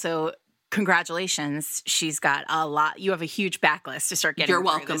 And also, congratulations. She's got a lot. You have a huge backlist to start getting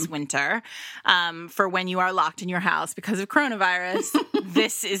through this winter. For when you are locked in your house because of coronavirus,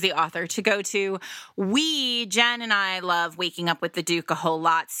 this is the author to go to. Jen and I love Waking Up with the Duke a whole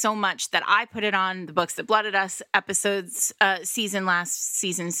lot, so much that I put it on the Books That Blooded Us episodes last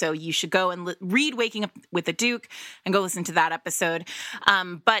season. So you should go and read Waking Up with the Duke and go listen to that episode.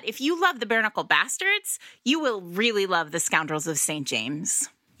 But if you love the Bare Knuckle Bastards, you will really love the Scoundrels of St. James.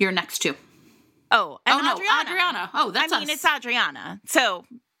 You're next to. Adriana. Oh, that's us. It's Adriana. So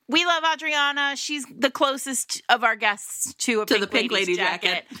we love Adriana. She's the closest of our guests to the Pink Lady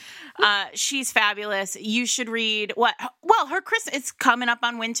jacket. She's fabulous. You should read her Christmas. It's coming up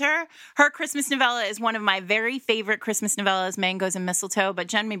on winter. Her Christmas novella is one of my very favorite Christmas novellas, Mangoes and Mistletoe. But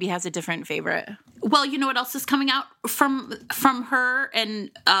Jen maybe has a different favorite. Well, you know what else is coming out from her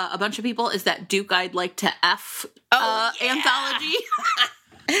and a bunch of people is that Duke I'd Like to F anthology.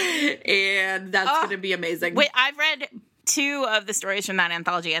 And that's going to be amazing. Wait, I've read 2 of the stories from that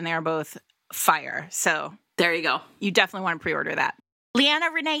anthology, and they are both fire. So there you go. You definitely want to pre-order that. Leanna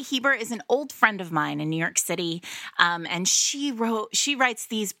Renee Heber is an old friend of mine in New York City, and she writes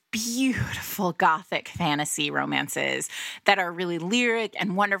these beautiful Gothic fantasy romances that are really lyric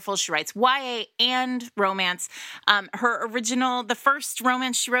and wonderful. She writes YA and romance. The first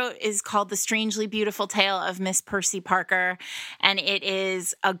romance she wrote is called The Strangely Beautiful Tale of Miss Percy Parker, and it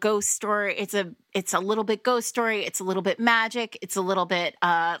is a ghost story. It's a little bit ghost story. It's a little bit magic. It's a little bit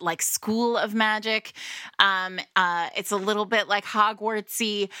like School of Magic. It's a little bit like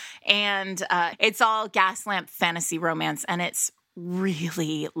Hogwartsy, and it's all gaslamp fantasy romance, and it's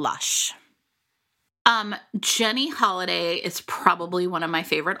really lush. Jenny Holiday is probably one of my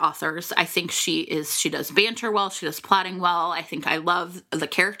favorite authors. I think she does banter well. She does plotting well. I think I love the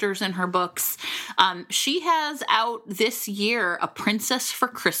characters in her books. She has out this year A Princess for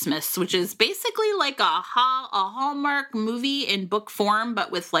Christmas, which is basically like a Hallmark movie in book form,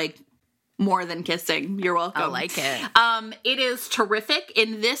 but with like more than kissing. You're welcome. I like it. It is terrific.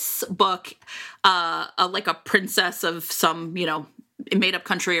 In this book, like a princess of some, made-up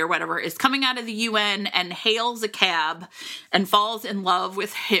country or whatever is coming out of the UN and hails a cab and falls in love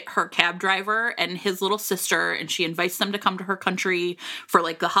with her cab driver and his little sister, and she invites them to come to her country for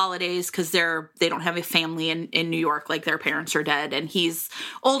like the holidays because they don't have a family in New York, like their parents are dead, and he's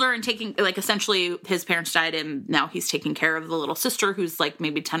older and taking, like, essentially his parents died and now he's taking care of the little sister who's like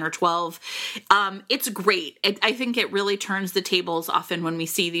maybe 10 or 12. It's great. I think it really turns the tables. Often when we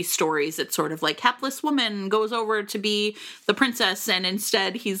see these stories, it's sort of like hapless woman goes over to be the princess and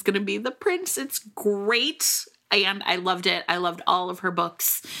instead he's going to be the prince. It's great. And I loved it. I loved all of her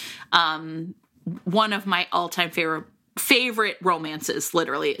books. One of my all-time favorite romances,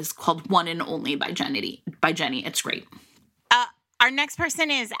 literally, is called One and Only by Jenny. It's great. Our next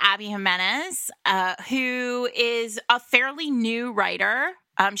person is Abby Jimenez, who is a fairly new writer.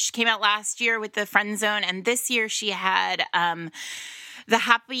 She came out last year with The Friend Zone, and this year she had the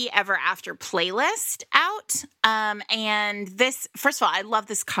Happy Ever After playlist out. And this, first of all, I love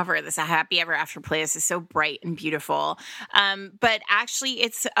this cover. This Happy Ever After playlist is so bright and beautiful. But actually,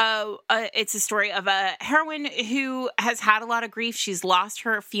 it's a story of a heroine who has had a lot of grief. She's lost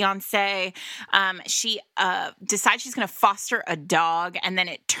her fiance. She decides she's going to foster a dog, and then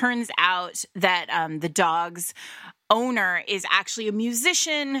it turns out that the dog's owner is actually a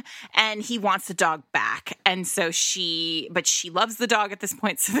musician and he wants the dog back. And so she loves the dog at this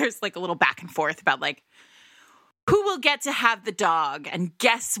point. So there's like a little back and forth about like, who will get to have the dog? And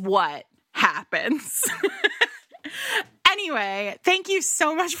guess what happens? Anyway, thank you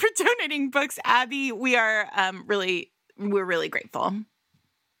so much for donating books, Abby. We're really grateful.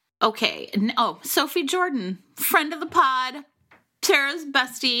 Okay. Oh, Sophie Jordan, friend of the pod, Sarah's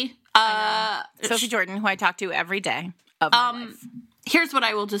bestie. Sophie Jordan, who I talk to every day of my life. Here's what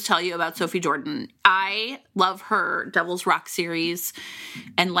I will just tell you about Sophie Jordan. I love her Devil's Rock series.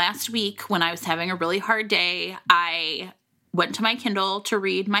 And last week, when I was having a really hard day, I went to my Kindle to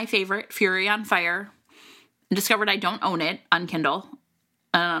read my favorite, Fury on Fire, and discovered I don't own it on Kindle.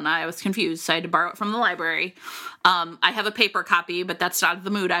 And I was confused, so I had to borrow it from the library. I have a paper copy, but that's not the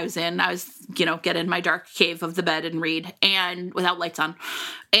mood I was in. I was, get in my dark cave of the bed and read, and without lights on.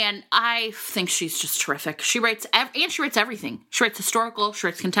 And I think she's just terrific. She writes everything. She writes historical, she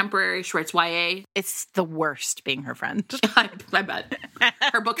writes contemporary, she writes YA. It's the worst being her friend. I bet.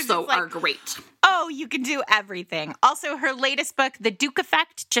 Her books, though, are great. Oh, you can do everything. Also, her latest book, The Duke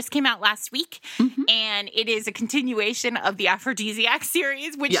Effect, just came out last week. Mm-hmm. And it is a continuation of the Aphrodisiac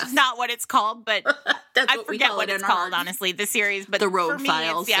series, which is not what it's called, but I forget what it's called, honestly, the series. But the Rogue for me,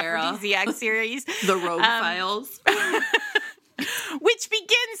 Files, it's the Sarah. Aphrodisiac series. The Rogue Files. Which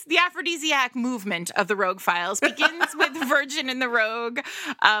begins the aphrodisiac movement of the Rogue Files. Begins with Virgin and the Rogue,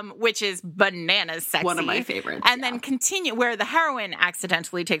 which is bananas sexy. One of my favorites. And then continue where the heroine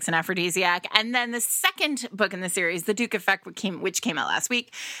accidentally takes an aphrodisiac. And then the second book in the series, The Duke Effect, which came out last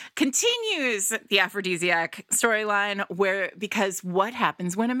week, continues the aphrodisiac storyline because what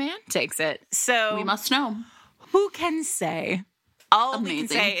happens when a man takes it? So we must know. Who can say? All we can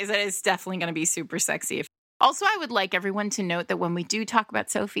say is that it's definitely going to be super sexy. Also, I would like everyone to note that when we do talk about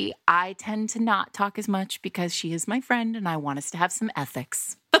Sophie, I tend to not talk as much because she is my friend and I want us to have some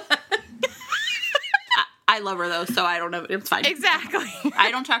ethics. I love her, though, so I don't know. It's fine. Exactly. I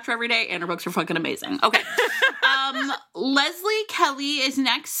don't talk to her every day, and her books are fucking amazing. Okay. Leslie Kelly is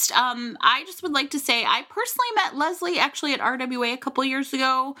next. I just would like to say I personally met Leslie actually at RWA a couple years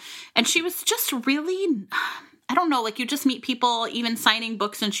ago, and she was just really... I don't know, like you just meet people even signing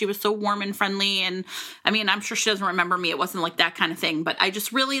books, and she was so warm and friendly. And I mean, I'm sure she doesn't remember me. It wasn't like that kind of thing, but I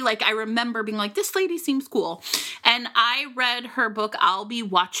just really I remember being like, this lady seems cool. And I read her book, I'll Be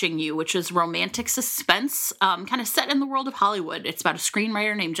Watching You, which is romantic suspense, kind of set in the world of Hollywood. It's about a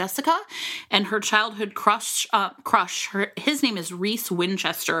screenwriter named Jessica and her childhood crush. His name is Reese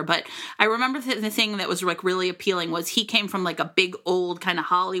Winchester, but I remember the thing that was like really appealing was he came from like a big old kind of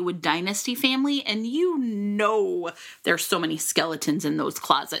Hollywood dynasty family, and there's so many skeletons in those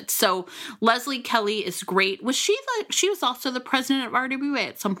closets. So Leslie Kelly is great. She was also the president of RWA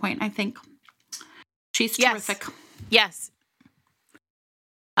at some point, I think. She's terrific. Yes.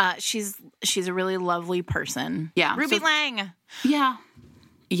 She's a really lovely person. Yeah. Ruby Lang. Yeah.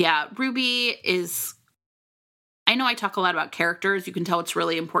 Yeah. Ruby is... I know I talk a lot about characters. You can tell it's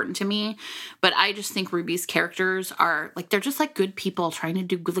really important to me. But I just think Ruby's characters are, they're just good people trying to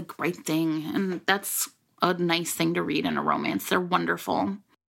do the right thing. And that's a nice thing to read in a romance. They're wonderful.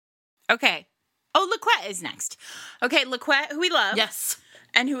 Okay. Oh, LaQuette is next. Okay, LaQuette, who we love. Yes.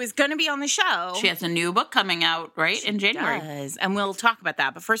 And who is going to be on the show. She has a new book coming out, right, in January. Does. And we'll talk about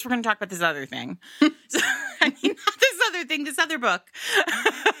that. But first, we're going to talk about this other thing. Not this other thing, this other book.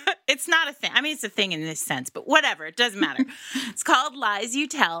 It's not a thing. I mean, it's a thing in this sense, but whatever. It doesn't matter. It's called Lies You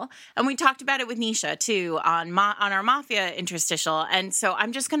Tell. And we talked about it with Nisha, too, on our Mafia Interstitial. And so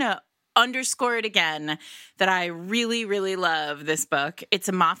I'm just going to underscore it again that I really, really love this book. It's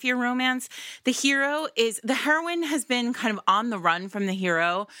a mafia romance. The heroine has been kind of on the run from the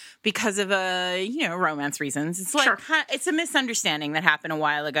hero because of romance reasons. It's it's a misunderstanding that happened a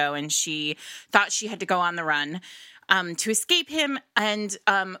while ago, and she thought she had to go on the run to escape him. And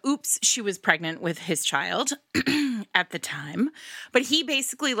oops, she was pregnant with his child at the time. But he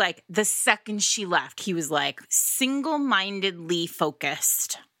basically, the second she left, he was single-mindedly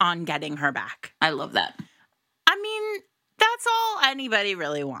focused on getting her back. I love that. I mean, that's all anybody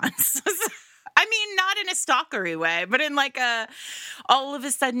really wants. I mean, not in a stalkery way, but in all of a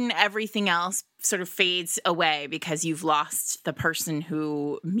sudden everything else sort of fades away because you've lost the person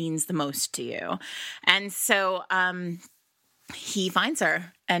who means the most to you. And so he finds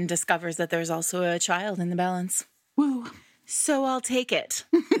her and discovers that there's also a child in the balance. Woo. So I'll take it,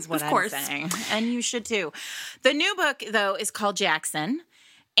 is what I'm saying. And you should too. The new book, though, is called Jackson,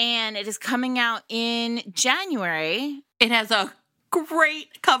 and it is coming out in January. It has a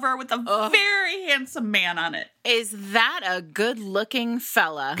great cover with a very handsome man on it. Is that a good-looking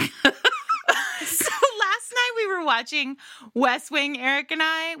fella? So last night we were watching West Wing, Eric and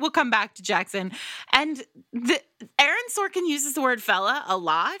I. We'll come back to Jackson. And Aaron Sorkin uses the word fella a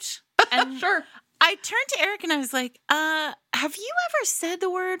lot. And Sure. I turned to Eric and I was like, have you ever said the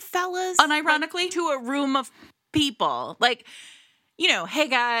word fellas? Unironically? Like, to a room of people? Like, you know, hey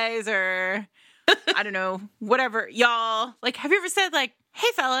guys, or I don't know, whatever, y'all. Like, have you ever said like, hey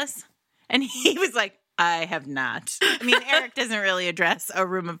fellas? And he was like, I have not. I mean, Eric doesn't really address a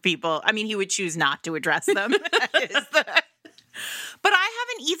room of people. I mean, he would choose not to address them. But I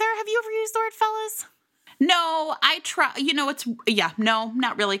haven't either. Have you ever used the word fellas? No, I try. You know, no,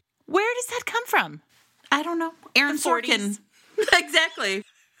 not really. Where does that come from? I don't know. Aaron Sorkin. Exactly.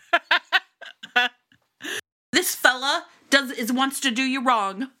 This fella wants to do you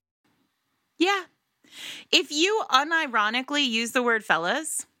wrong. Yeah. If you unironically use the word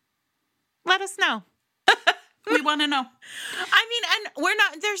fellas, let us know. We want to know. I mean,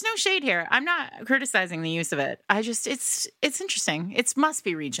 and there's no shade here. I'm not criticizing the use of it. it's interesting. It must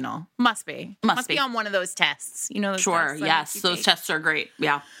be regional. Must be on one of those tests. You know, those Sure. tests Yes. Those tests are great.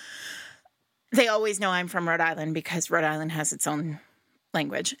 Yeah. They always know I'm from Rhode Island because Rhode Island has its own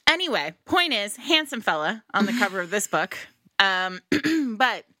language. Anyway, point is, handsome fella on the cover of this book.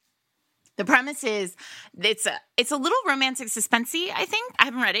 But the premise is it's a little romantic suspensey, I think. I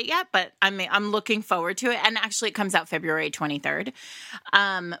haven't read it yet, but I'm looking forward to it. And actually it comes out February 23rd.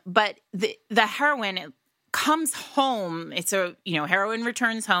 But the heroine comes home. Heroine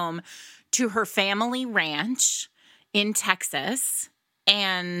returns home to her family ranch in Texas,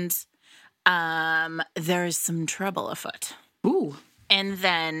 and there's some trouble afoot. Ooh. And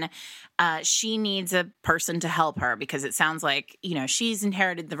then she needs a person to help her because it sounds like, she's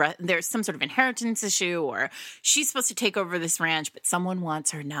inherited there's some sort of inheritance issue, or she's supposed to take over this ranch, but someone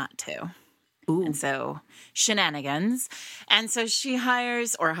wants her not to. Ooh. And so shenanigans. And so she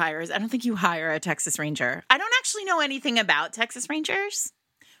hires, I don't think you hire a Texas Ranger. I don't actually know anything about Texas Rangers,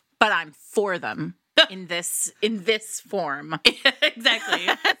 but I'm for them. In this form. Exactly.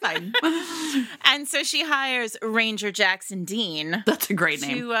 Fine. And so she hires Ranger Jackson Dean. That's a great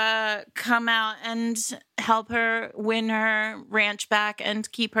name. To come out and help her win her ranch back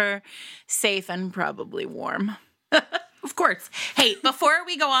and keep her safe and probably warm. Of course. Hey, before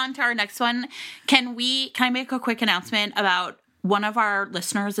we go on to our next one, can I make a quick announcement about one of our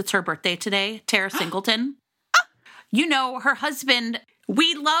listeners? It's her birthday today, Tara Singleton. You know, her husband...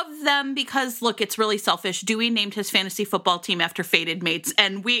 We love them because, look, it's really selfish. Dewey named his fantasy football team after fated mates,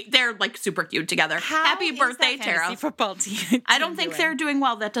 and they're like super cute together. Happy birthday, Tara. Fantasy football team I don't think they're doing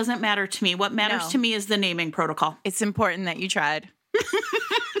well. That doesn't matter to me. What matters to me is the naming protocol. It's important that you tried.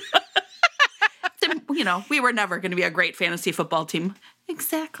 We were never going to be a great fantasy football team.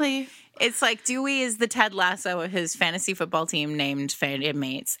 Exactly. It's like Dewey is the Ted Lasso of his fantasy football team named fated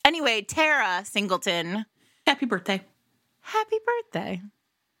mates. Anyway, Tara Singleton. Happy birthday. Happy birthday.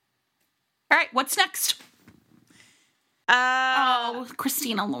 All right, what's next?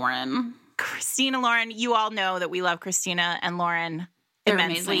 Christina Lauren. Christina Lauren. You all know that we love Christina and Lauren They're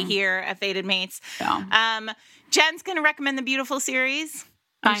immensely amazing. here at Fated Mates. Yeah. Jen's going to recommend the Beautiful series.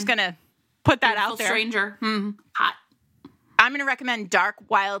 I'm Fine. just going to put that Beautiful out there. Stranger. Hot. I'm going to recommend Dark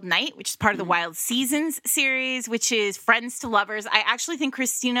Wild Night, which is part of the Wild Seasons series, which is Friends to Lovers. I actually think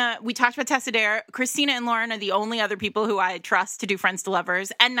we talked about Tessa Dare. Christina and Lauren are the only other people who I trust to do Friends to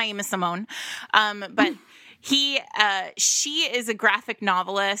Lovers, and Naima Simone. But she is a graphic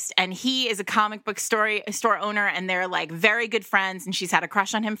novelist, and he is a comic book store owner, and they're like very good friends, and she's had a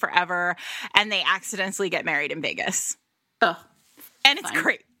crush on him forever, and they accidentally get married in Vegas. Ugh. And it's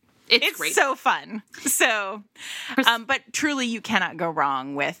great. It's great. so fun. So, but truly, you cannot go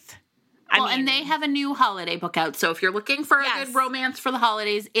wrong with. And they have a new holiday book out. So if you're looking for a good romance for the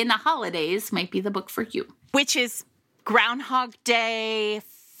holidays, In the Holidays might be the book for you. Which is Groundhog Day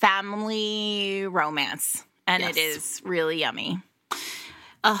family romance. And it is really yummy.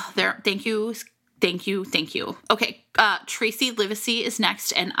 Thank you. Okay, Tracy Livesey is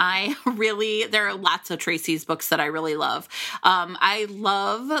next, and there are lots of Tracy's books that I really love. I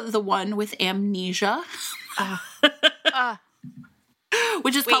love the one with amnesia.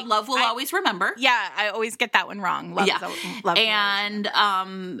 which is called Love Will Always Remember. Yeah, I always get that one wrong. Love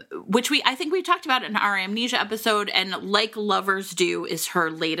and which I think we talked about in our Amnesia episode, and Like Lovers Do is her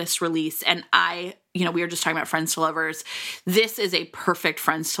latest release. And we were just talking about Friends to Lovers. This is a perfect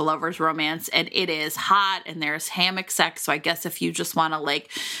Friends to Lovers romance, and it is hot, and there's hammock sex. So I guess if you just want to like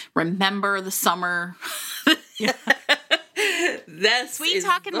remember the summer, that's Sweet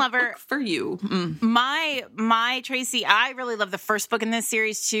Talkin' Lover for you. My Tracy, I really love the first book in this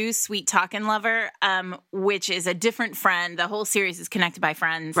series too, Sweet Talkin' Lover, which is a different friend. The whole series is connected by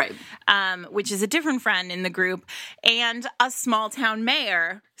friends, right? Which is a different friend in the group and a small town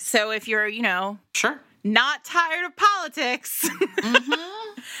mayor. So if you're, sure, not tired of politics,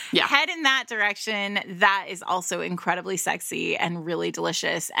 head in that direction. That is also incredibly sexy and really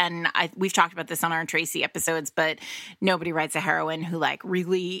delicious. And we've talked about this on our Tracy episodes, but nobody writes a heroine who like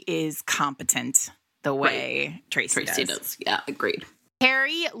really is competent the way Tracy does. Yeah, agreed.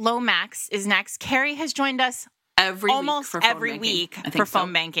 Carrie Lomax is next. Carrie has joined us almost every week for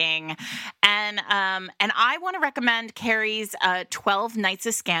phone banking. And I want to recommend Carrie's 12 Nights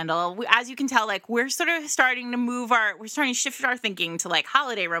of Scandal. As you can tell, like we're sort of starting to shift our thinking to like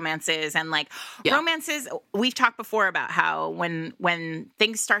holiday romances and like romances. We've talked before about how when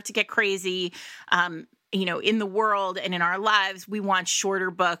things start to get crazy, in the world and in our lives, we want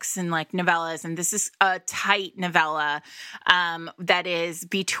shorter books and like novellas. And this is a tight novella that is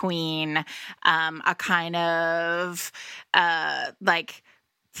between a kind of like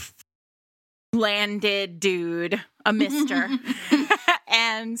landed dude, a mister,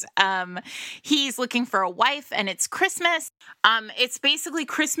 and he's looking for a wife, and it's Christmas. It's basically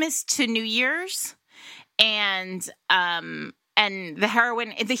Christmas to New Year's, and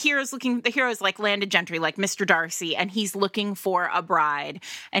the hero's like landed gentry, like Mr. Darcy, and he's looking for a bride,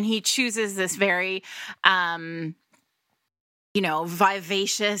 and he chooses this very,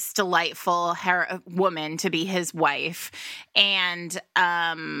 vivacious, delightful woman to be his wife, and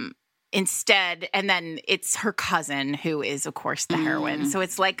instead, and then it's her cousin who is, of course, the heroine. So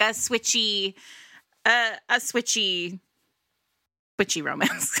it's like a switchy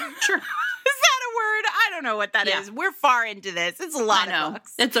romance. Sure. I don't know what that is. We're far into this. It's a lot of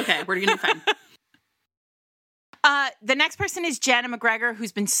books. It's okay. We're going to be fine. The next person is Jana McGregor,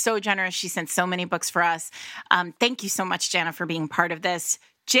 who's been so generous. She sent so many books for us. Thank you so much, Jana, for being part of this.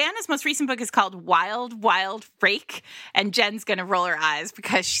 Jana's most recent book is called Wild, Wild Rake, and Jen's going to roll her eyes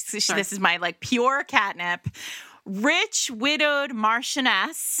because this is my like pure catnip. Rich, widowed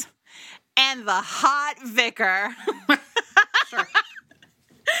Marchioness and the hot vicar. Sure.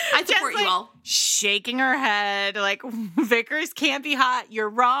 I support you all. Shaking her head like, vicars can't be hot. You're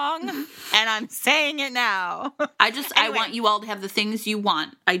wrong. And I'm saying it now. Anyway, I want you all to have the things you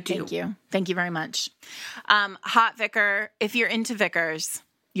want. I do. Thank you. Thank you very much. Hot vicar. If you're into vicars,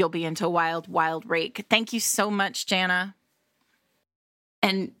 you'll be into Wild, Wild Rake. Thank you so much, Jana.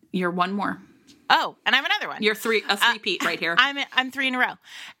 And you're one more. Oh, and I have another one. You're a three-peat right here. I'm three in a row.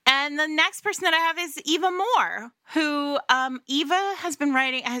 And the next person that I have is Eva Moore, who Eva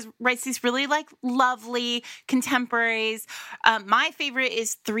writes these really like lovely contemporaries. My favorite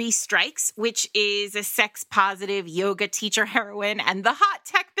is 3 Strikes, which is a sex-positive yoga teacher heroine and the hot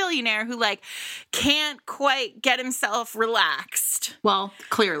tech billionaire who like can't quite get himself relaxed. Well,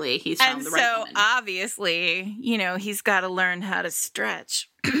 clearly he's found the right woman. So obviously, he's got to learn how to stretch.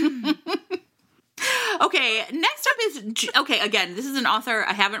 Okay, next up is, again, this is an author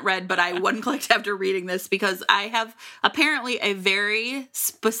I haven't read, but I one-clicked after reading this because I have apparently a very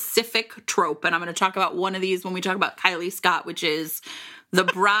specific trope, and I'm going to talk about one of these when we talk about Kylie Scott, which is the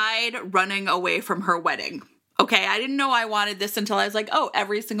bride running away from her wedding. Okay, I didn't know I wanted this until I was like,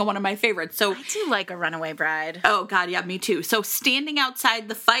 every single one of my favorites. So I do like a runaway bride. Oh, God, yeah, me too. So Standing Outside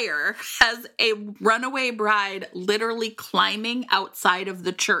the Fire has a runaway bride literally climbing outside of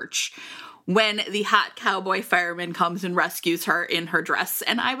the church when the hot cowboy fireman comes and rescues her in her dress.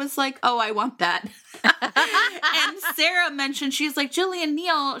 And I was like, I want that. And Sarah mentioned, she's like, Jillian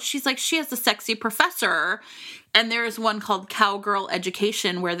Neal, she's like, she has a sexy professor. And there's one called Cowgirl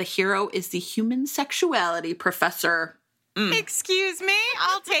Education where the hero is the human sexuality professor. Excuse me,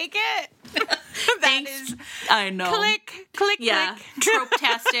 I'll take it. Thanks. I know. Click. Yeah,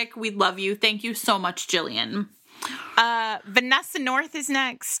 trope-tastic. We love you. Thank you so much, Jillian. Vanessa North is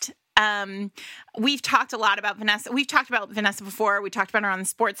next. We've talked a lot about Vanessa. We've talked about Vanessa before. We talked about her on the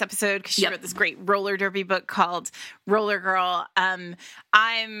sports episode because she wrote this great roller derby book called Roller Girl.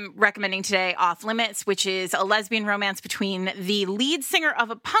 I'm recommending today Off Limits, which is a lesbian romance between the lead singer of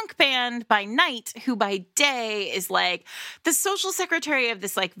a punk band by night, who by day is like the social secretary of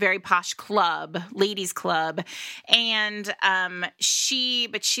this like very posh club, ladies club. And she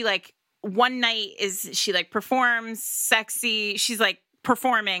like one night she like performs sexy. She's like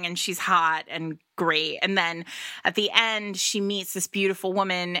performing and she's hot and great. And then at the end, she meets this beautiful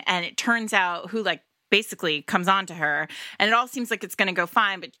woman, and it turns out who like basically comes on to her, and it all seems like it's going to go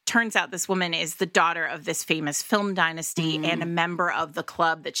fine. But it turns out this woman is the daughter of this famous film dynasty and a member of the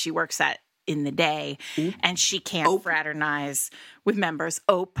club that she works at in the day, and she can't fraternize with members.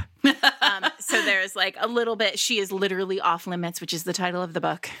 So there's like a little bit, she is literally off limits, which is the title of the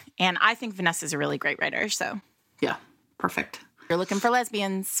book. And I think Vanessa's a really great writer. So yeah, perfect. You're looking for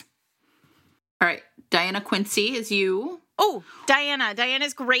lesbians. All right. Diana Quincy is you. Oh, Diana.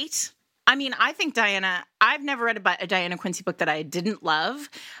 Diana's great. I mean, I think I've never read a Diana Quincy book that I didn't love.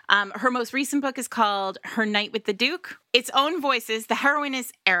 Her most recent book is called Her Night with the Duke. Its own voices. The heroine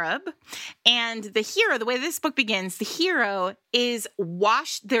is Arab. And the hero, the way this book begins, the hero is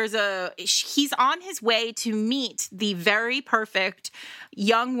he's on his way to meet the very perfect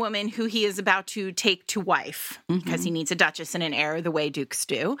young woman who he is about to take to wife, because he needs a duchess and an heir the way dukes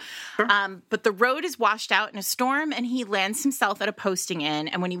do. Sure. But the road is washed out in a storm, and he lands himself at a posting inn.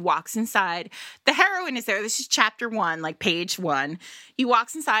 And when he walks inside, the heroine is there. This is chapter 1, like page 1. He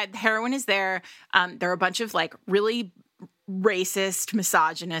walks inside. The heroine is there. There are a bunch of like really racist,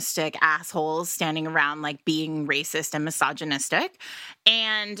 misogynistic assholes standing around like being racist and misogynistic.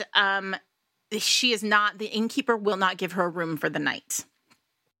 And she is not, the innkeeper will not give her a room for the night.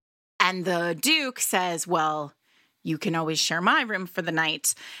 And the Duke says, well, you can always share my room for the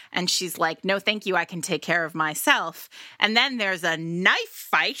night. And she's like, no, thank you. I can take care of myself. And then there's a knife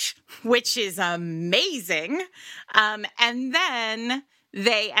fight, which is amazing. And then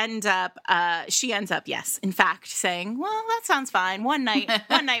she ends up, yes, in fact, saying, well, that sounds fine. One night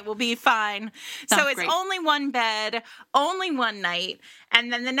will be fine. So it's great. Only one bed, only one night.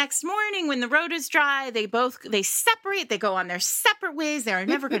 And then the next morning when the road is dry, they separate, they go on their separate ways. They're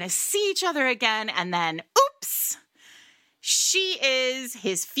never going to see each other again. And then, oops, she is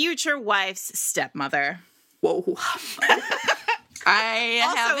his future wife's stepmother. Whoa. I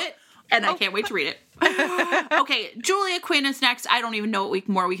have it. And I can't wait to read it. Okay, Julia Quinn is next. I don't even know what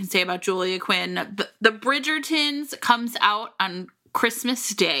more we can say about Julia Quinn. The Bridgertons comes out on Christmas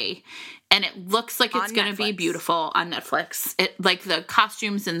Day, and it looks like it's going to be beautiful on Netflix. Like the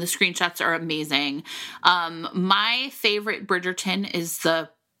costumes and the screenshots are amazing. My favorite Bridgerton is the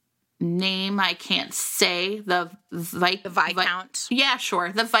name I can't say. The Viscount. Yeah,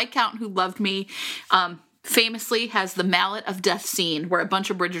 sure. The Viscount who loved me. Famously has the Mallet of Death scene where a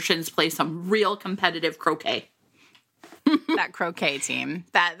bunch of Bridgertons play some real competitive croquet. That croquet team.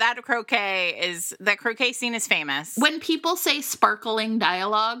 That croquet scene is famous. When people say sparkling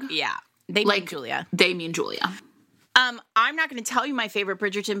dialogue, yeah, they mean Julia. They mean Julia. I'm not going to tell you my favorite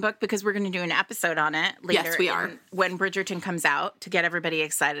Bridgerton book because we're going to do an episode on it later. Yes, we are. When Bridgerton comes out, to get everybody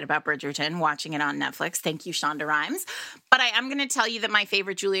excited about Bridgerton, watching it on Netflix. Thank you, Shonda Rhimes. But I am going to tell you that my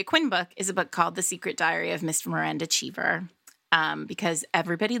favorite Julia Quinn book is a book called The Secret Diary of Miss Miranda Cheever. Because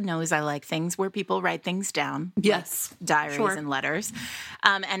everybody knows I like things where people write things down. Yes. Like diaries and letters.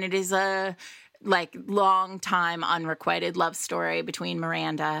 And it is a long time unrequited love story between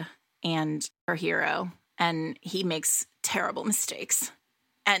Miranda and her hero. And he makes terrible mistakes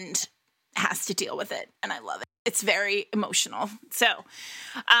and has to deal with it. And I love it. It's very emotional. So,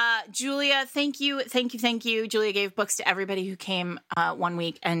 Julia, thank you. Julia gave books to everybody who came 1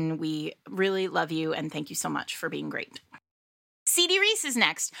 week, and we really love you. And thank you so much for being great. C.D. Reese is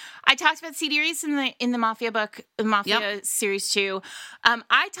next. I talked about C.D. Reese in the Mafia book, the Mafia Series 2.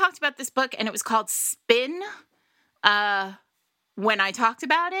 I talked about this book, and it was called Spin. When I talked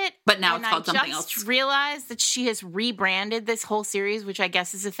about it, but now it's called something else. I just realized that she has rebranded this whole series, which I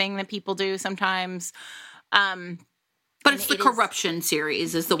guess is a thing that people do sometimes. But it's the Corruption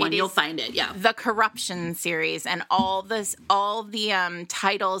series is the one you'll find it. Yeah, the Corruption series, and all the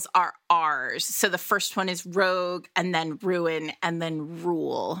titles are R's. So the first one is Rogue, and then Ruin, and then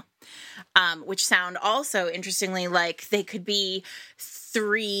Rule, which sound also interestingly like they could be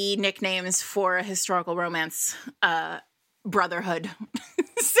 3 nicknames for a historical romance brotherhood.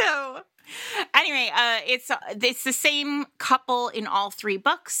 So anyway, it's the same couple in all 3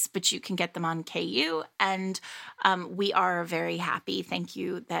 books, but you can get them on KU, and we are very happy. Thank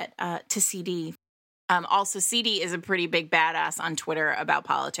you to CD Also, CD is a pretty big badass on Twitter about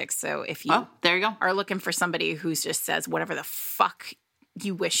politics. So if you there you go. are looking for somebody who just says whatever the fuck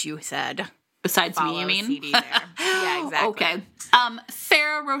you wish you said. Besides me, you mean? CD there. Yeah, exactly. Okay.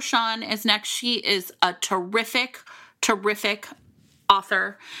 Farah Roshan is next. She is a terrific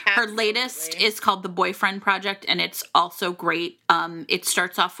author. Absolutely. Her latest is called The Boyfriend Project, and it's also great. It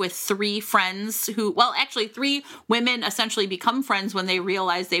starts off with three friends three women essentially become friends when they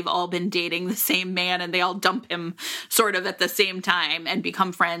realize they've all been dating the same man, and they all dump him sort of at the same time and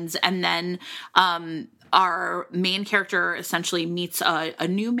become friends. And then our main character essentially meets a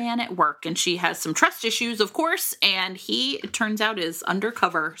new man at work, and she has some trust issues, of course, and he, it turns out, is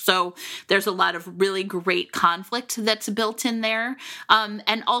undercover. So there's a lot of really great conflict that's built in there.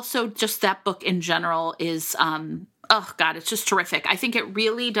 And also just that book in general is, oh God, it's just terrific. I think it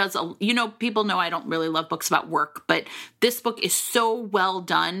really does, people know I don't really love books about work, but this book is so well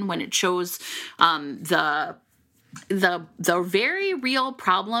done when it shows the very real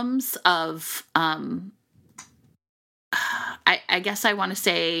problems of, I guess I want to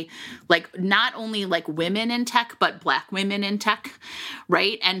say, like, not only like women in tech, but Black women in tech,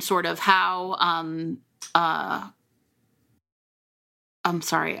 right? And sort of how, how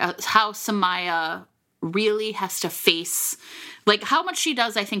Samaya really has to face, like, how much she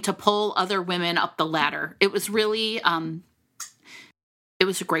does, I think, to pull other women up the ladder. It was really, it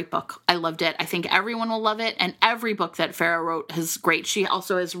was a great book. I loved it. I think everyone will love it. And every book that Farah wrote is great. She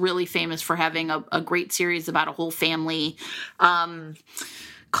also is really famous for having a great series about a whole family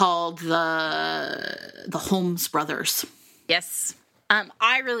called the Holmes Brothers. Yes.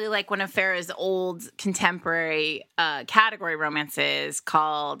 I really like one of Farah's old contemporary category romances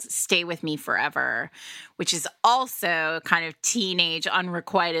called Stay With Me Forever, which is also kind of teenage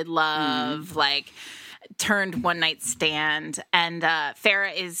unrequited love, like turned one night stand. And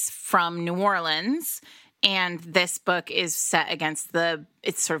Farah is from New Orleans, and this book is set against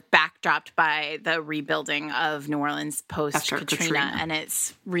it's sort of backdropped by the rebuilding of New Orleans post Katrina, and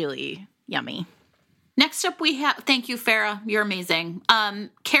it's really yummy. Next up, we have, thank you, Farah. You're amazing.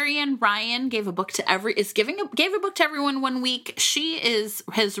 Carrie Ann Ryan gave a book to gave a book to everyone one week. She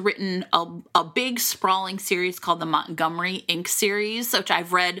has written a big sprawling series called the Montgomery Inc. series, which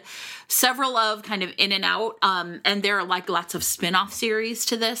I've read several of, kind of in and out. And there are like lots of spin-off series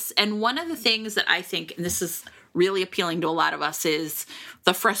to this. And one of the things that I think, and this is really appealing to a lot of us, is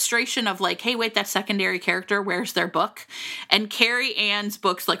the frustration of like, hey, wait, that secondary character, where's their book? And Carrie Ann's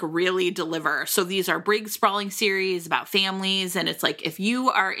books like really deliver. So these are big sprawling series about families, and it's like, if you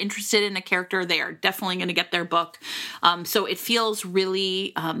are interested in a character, they are definitely going to get their book. So it feels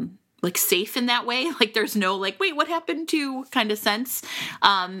really like safe in that way. Like there's no like, wait, what happened to kind of sense.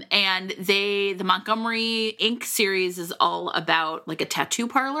 And the Montgomery Inc. series is all about like a tattoo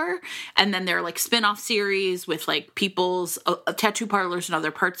parlor. And then there are like spin-off series with like people's tattoo parlors in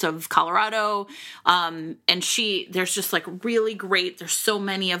other parts of Colorado. And there's just like really great, there's so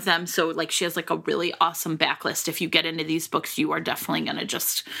many of them. So like she has like a really awesome backlist. If you get into these books, you are definitely going to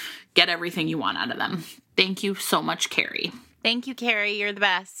just get everything you want out of them. Thank you so much, Carrie. Thank you, Carrie. You're the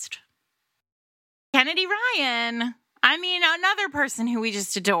best. Kennedy Ryan. I mean, another person who we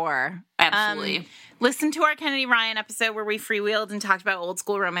just adore. Absolutely. Listen to our Kennedy Ryan episode where we freewheeled and talked about old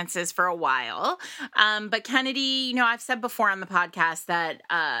school romances for a while. But Kennedy, I've said before on the podcast that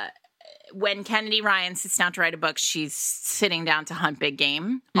when Kennedy Ryan sits down to write a book, she's sitting down to hunt big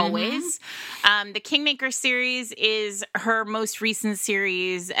game, always. The Kingmaker series is her most recent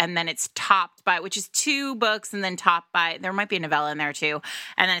series, and then it's topped by, which is 2 books, and then topped by, there might be a novella in there too,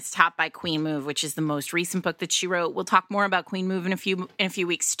 and then it's topped by Queen Move, which is the most recent book that she wrote. We'll talk more about Queen Move in a few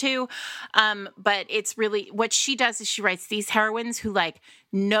weeks too. But it's really, what she does is she writes these heroines who like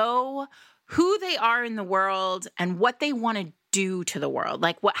know who they are in the world and what they want to do to the world,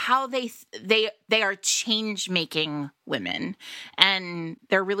 like how they are change-making women, and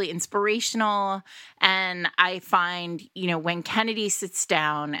they're really inspirational. And I find, when Kennedy sits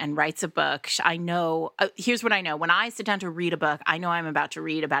down and writes a book, I know, here's what I know. When I sit down to read a book, I know I'm about to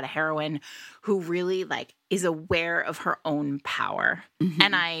read about a heroine who really like is aware of her own power.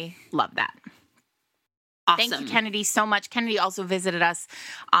 And I love that. Awesome. Thank you, Kennedy, so much. Kennedy also visited us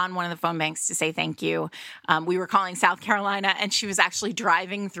on one of the phone banks to say thank you. We were calling South Carolina, and she was actually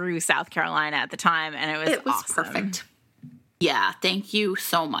driving through South Carolina at the time, and it was awesome. Perfect. Yeah, thank you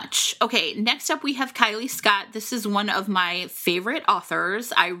so much. Okay, next up we have Kylie Scott. This is one of my favorite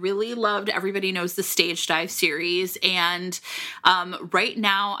authors. I really loved Everybody Knows the Stage Dive series, and right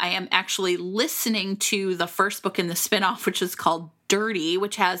now I am actually listening to the first book in the spinoff, which is called Dirty,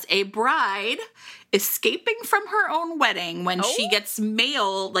 which has a bride escaping from her own wedding when she gets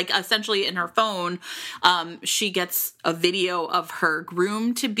mail, like essentially in her phone. She gets a video of her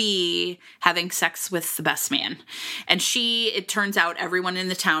groom-to-be having sex with the best man. And it turns out everyone in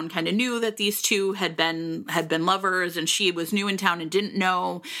the town kind of knew that these two had been lovers, and she was new in town and didn't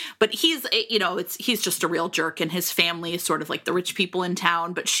know. But he's just a real jerk, and his family is sort of like the rich people in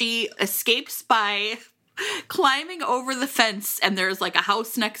town. But she escapes by climbing over the fence, and there's like a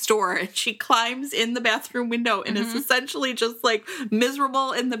house next door, and she climbs in the bathroom window and is essentially just like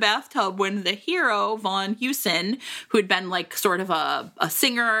miserable in the bathtub when the hero, Vaughn Hewson, who had been like sort of a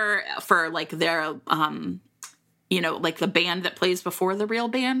singer for like their like the band that plays before the real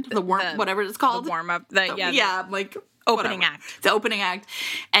band, whatever it's called, the warm up, like opening act. The opening act.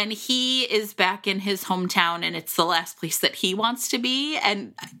 And he is back in his hometown, and it's the last place that he wants to be.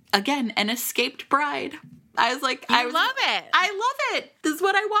 And again, an escaped bride. I was like, I love it. I love it. This is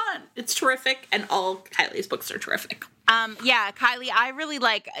what I want. It's terrific. And all Kylie's books are terrific. Kylie, I really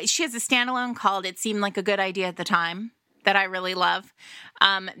like, she has a standalone called It Seemed Like a Good Idea at the Time that I really love.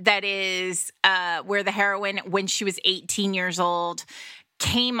 That is where the heroine, when she was 18 years old,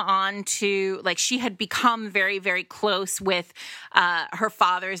 came on to, like, she had become very, very close with her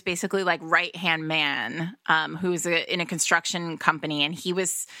father's basically like right-hand man, who's in a construction company. And he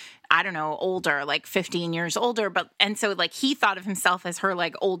was, I don't know, older, like 15 years older. And so like he thought of himself as her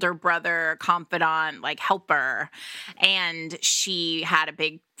like older brother, confidant, like helper. And she had a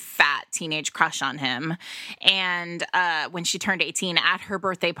big fat teenage crush on him. And when she turned 18 at her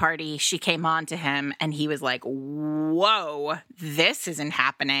birthday party, she came on to him and he was like, whoa, this isn't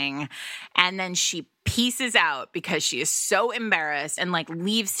happening. And then she pieces out because she is so embarrassed and like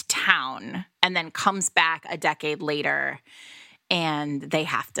leaves town and then comes back a decade later. And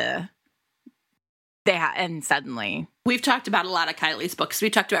and suddenly. We've talked about a lot of Kylie's books. We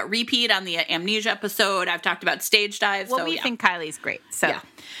talked about Repeat on the Amnesia episode. I've talked about Stage Dive. Well, we think Kylie's great. So,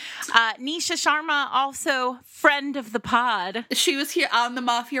 Nisha Sharma, also friend of the pod. She was here on the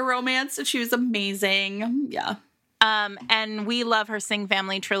Mafia Romance, and she was amazing. Yeah. And we love her Singh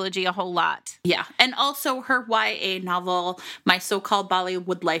Family trilogy a whole lot. Yeah. And also her YA novel, My So-Called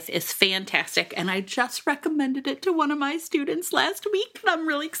Bollywood Life, is fantastic. And I just recommended it to one of my students last week. And I'm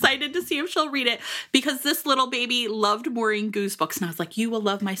really excited to see if she'll read it, because this little baby loved Maureen Goose books. And I was like, you will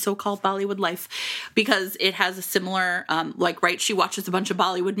love My So-Called Bollywood Life, because it has a similar, she watches a bunch of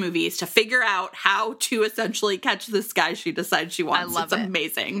Bollywood movies to figure out how to essentially catch this guy she decides she wants. I love it. It's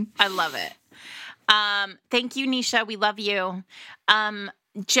amazing. I love it. Thank you, Nisha. We love you.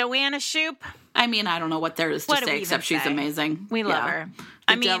 Joanna Shoup. I mean, I don't know what there is to say except she's amazing. We love her.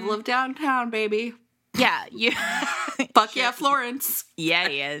 The devil of downtown, baby. Yeah. Fuck yeah, Florence. Yeah,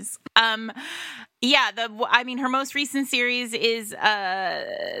 he is. Her most recent series is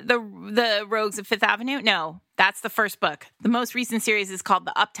the Rogues of Fifth Avenue. No, that's the first book. The most recent series is called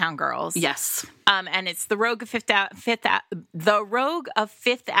The Uptown Girls. Yes. And it's the Rogue of Fifth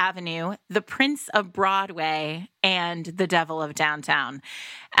Avenue, The Prince of Broadway, and The Devil of Downtown.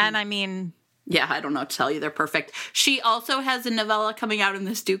 And I mean, yeah, I don't know what to tell you. They're perfect. She also has a novella coming out in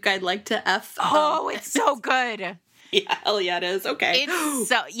this Duke I'd Like to F. Oh, it's so good. Yeah, hell yeah, it is. Okay.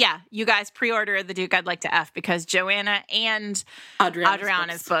 You guys pre-order The Duke I'd Like to F, because Joanna and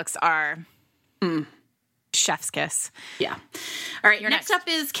Adriana's books are chef's kiss. Yeah. All right. Next up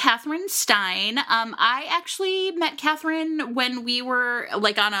is Catherine Stein. I actually met Catherine when we were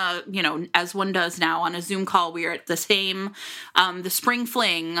like on a, as one does now, on a Zoom call. We were at the same, the Spring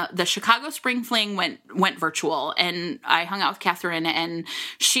Fling, the Chicago Spring Fling went virtual, and I hung out with Catherine, and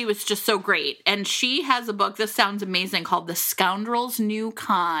she was just so great. And she has a book, this sounds amazing, called The Scoundrel's New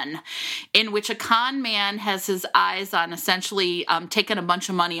Con, in which a con man has his eyes on essentially taking a bunch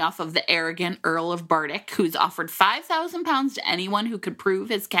of money off of the arrogant Earl of Bardic, who's offered £5,000 to anyone who could prove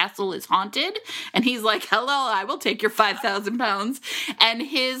his castle is haunted. And he's like, hello, I will take your £5,000. And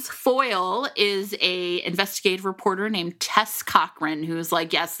his foil is a investigative reporter named Tess Cochran, who's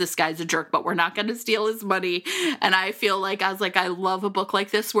like, yes, this guy's a jerk, but we're not going to steal his money. And I feel like, I was like, I love a book like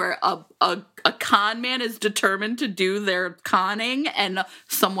this where a con man is determined to do their conning, and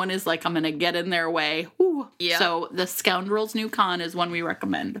someone is like, I'm going to get in their way. Ooh. Yeah. So The Scoundrel's New Con is one we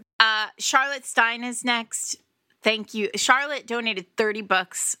recommend. Charlotte Stein is next. Thank you. Charlotte donated 30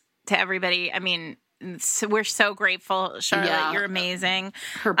 books to everybody. I mean, we're so grateful, Charlotte. Yeah. You're amazing.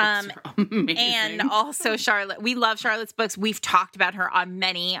 Her books are amazing. And also, Charlotte, we love Charlotte's books. We've talked about her on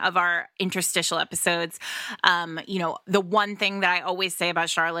many of our interstitial episodes. The one thing that I always say about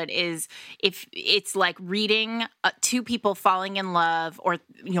Charlotte is if it's like reading two people falling in love, or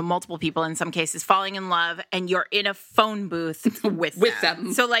multiple people in some cases falling in love, and you're in a phone booth with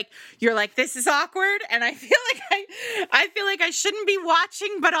them. So like you're like, this is awkward, and I feel like I shouldn't be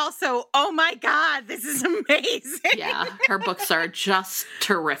watching, but also, oh my God, this is amazing. Yeah, her books are just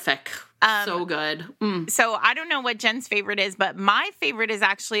terrific. So good. So I don't know what Jen's favorite is, but my favorite is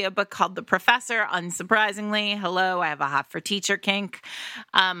actually a book called The Professor, unsurprisingly. Hello, I have a hot for teacher kink.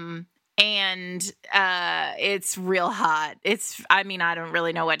 And it's real hot. I don't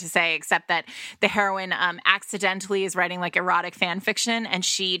really know what to say, except that the heroine accidentally is writing like erotic fan fiction, and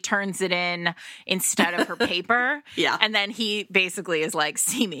she turns it in instead of her paper. Yeah. And then he basically is like,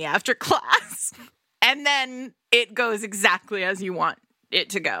 see me after class. And then it goes exactly as you want it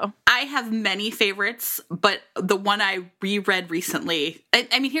to go. I have many favorites, but the one I reread recently,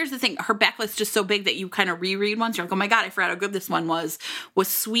 I mean, here's the thing. Her backlist is just so big that you kind of reread once. You're like, oh my God, I forgot how good this one was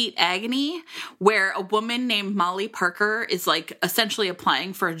Sweet Agony, where a woman named Molly Parker is like essentially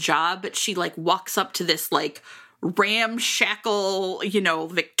applying for a job, but she like walks up to this like ramshackle,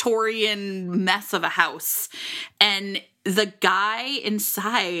 Victorian mess of a house. And the guy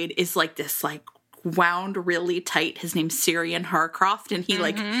inside is like this like wound really tight. His name's Syrian Harcroft, and he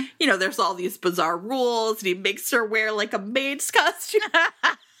there's all these bizarre rules, and he makes her wear like a maid's costume.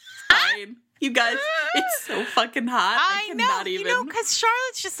 Fine. You guys, it's so fucking hot. I know, even. Because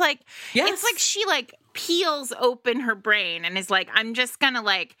Charlotte's just like, it's like she like peels open her brain and is like, I'm just gonna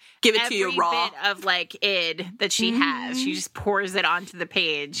like give it to you raw. Every bit of like id that she has, she just pours it onto the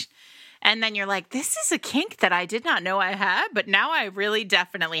page. And then you're like, this is a kink that I did not know I had, but now I really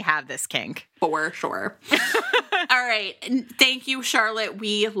definitely have this kink. For sure. All right. Thank you, Charlotte.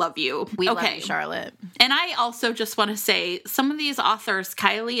 We love you. We love you, Charlotte. And I also just want to say some of these authors,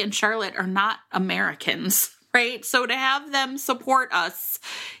 Kylie and Charlotte, are not Americans, right? So to have them support us,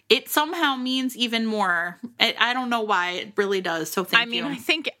 it somehow means even more. I don't know why. It really does. So thank you. I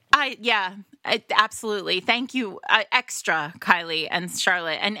think absolutely. Thank you, extra Kylie and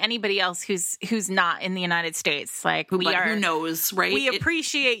Charlotte and anybody else who's not in the United States. Like who knows, right? We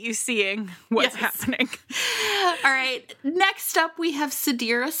appreciate you seeing what's happening. All right. Next up, we have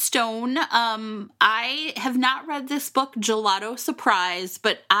Sadira Stone. I have not read this book, Gelato Surprise,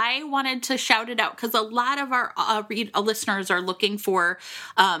 but I wanted to shout it out because a lot of our listeners are looking for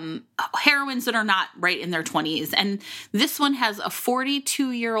heroines that are not right in their 20s, and this one has a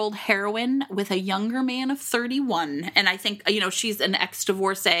 42-year-old heroine with a younger man of 31. And I think, she's an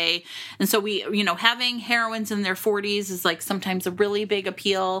ex-divorcee. And so having heroines in their 40s is like sometimes a really big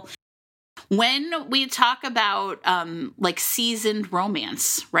appeal. When we talk about like seasoned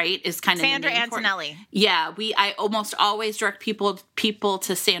romance, right, is kind of Sandra Antonelli. Yeah, I almost always direct people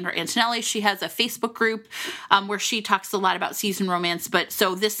to Sandra Antonelli. She has a Facebook group where she talks a lot about seasoned romance. But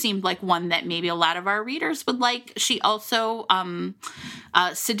so this seemed like one that maybe a lot of our readers would like. She also,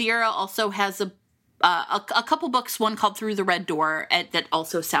 Sadira also has a couple books, one called Through the Red Door, that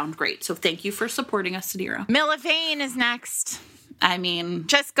also sound great. So thank you for supporting us, Sadira. Mila Vane is next. I mean,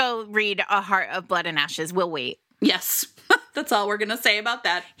 just go read A Heart of Blood and Ashes. We'll wait. Yes. That's all we're going to say about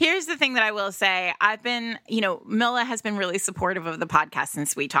that. Here's the thing that I will say. I've been, Mila has been really supportive of the podcast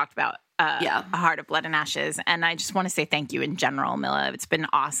since we talked about A Heart of Blood and Ashes. And I just want to say thank you in general, Mila. It's been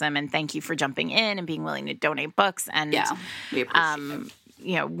awesome. And thank you for jumping in and being willing to donate books. And we appreciate it.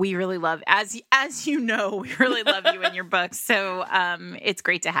 We really love, as we really love you and your books. So it's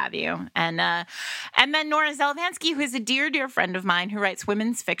great to have you. And then Nora Zelvansky, who is a dear, dear friend of mine who writes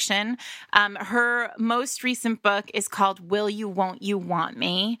women's fiction. Her most recent book is called Will You, Won't You, Want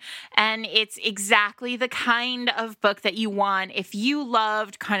Me? And it's exactly the kind of book that you want if you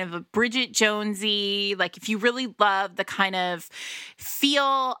loved kind of a Bridget Jonesy, like if you really love the kind of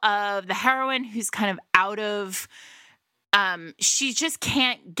feel of the heroine who's kind of out of... she just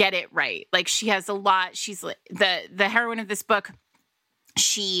can't get it right. Like she has a lot. She's the heroine of this book.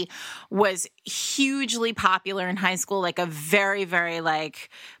 She was hugely popular in high school, like a very, very like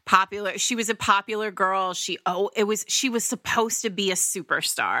popular. She was a popular girl. She was supposed to be a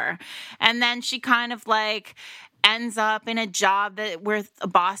superstar. And then she kind of like ends up in a job with a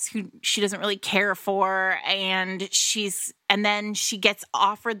boss who she doesn't really care for. And then she gets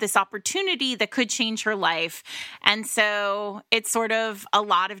offered this opportunity that could change her life. And so it's sort of a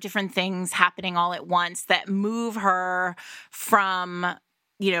lot of different things happening all at once that move her from,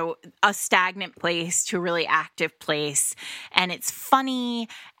 a stagnant place to a really active place. And it's funny,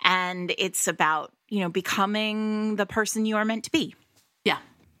 and it's about, becoming the person you are meant to be. Yeah.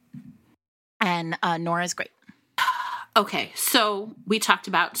 And Nora's great. Okay, so we talked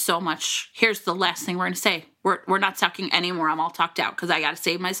about so much. Here's the last thing we're going to say. We're not talking anymore. I'm all talked out because I got to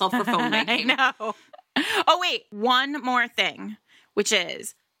save myself for phone banking. I know. Oh, wait. One more thing, which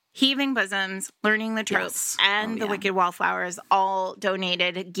is Heaving Bosoms, Learning the Tropes, and the Wicked Wallflowers all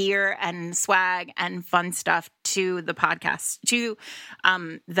donated gear and swag and fun stuff to the podcast, to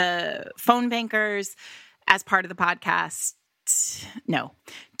the phone bankers as part of the podcast. No,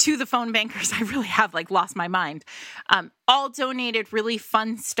 to the phone bankers. I really have lost my mind. All donated really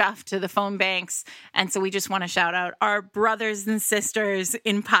fun stuff to the phone banks. And so we just want to shout out our brothers and sisters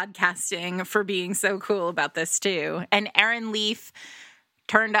in podcasting for being so cool about this too. And Erin Leaf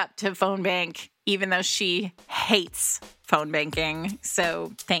turned up to phone bank, even though she hates phone banking.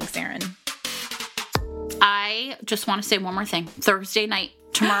 So thanks, Erin. I just want to say one more thing. Thursday night,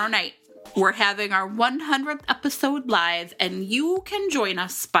 tomorrow night, we're having our 100th episode live, and you can join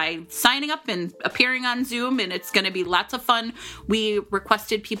us by signing up and appearing on Zoom, and it's going to be lots of fun. We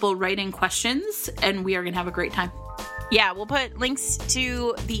requested people writing questions, and we are going to have a great time. Yeah, we'll put links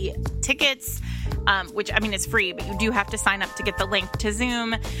to the tickets, which, it's free, but you do have to sign up to get the link to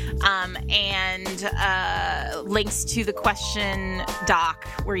Zoom, and links to the question doc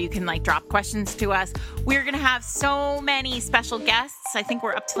where you can, drop questions to us. We're going to have so many special guests. I think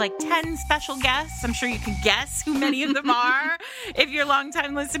we're up to 10 special guests. I'm sure you can guess who many of them are if you're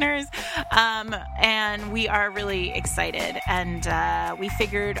longtime listeners. And we are really excited. And we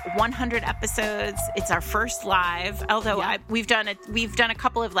figured 100 episodes. It's our first live, although we've done a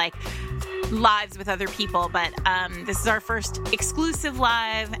couple of lives with other people, but this is our first exclusive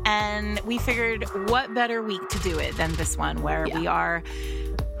live, and we figured what better week to do it than this one where we are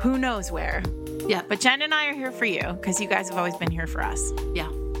who knows where. Yeah. But Jen and I are here for you because you guys have always been here for us. Yeah.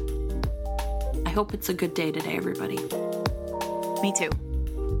 I hope it's a good day today, everybody. Me too.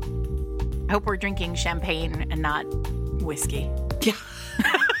 I hope we're drinking champagne and not whiskey. Yeah.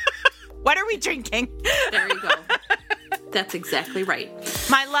 What are we drinking? There you go. That's exactly right.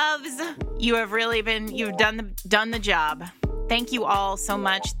 My loves, you have really you've done the job. Thank you all so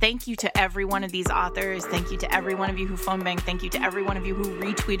much. Thank you to every one of these authors. Thank you to every one of you who phone banked. Thank you to every one of you who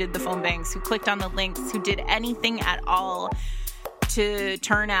retweeted the phone banks, who clicked on the links, who did anything at all to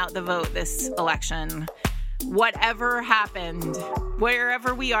turn out the vote this election. Whatever happened,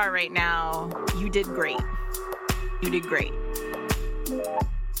 wherever we are right now, you did great. You did great.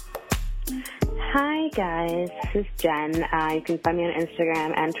 Hi guys, this is Jen. You can find me on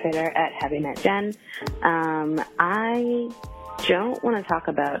Instagram and Twitter at HappyMetJen. I don't want to talk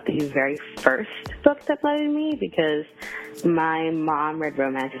about the very first book that flooded me because my mom read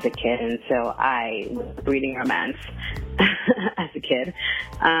romance as a kid, and so I was reading romance as a kid.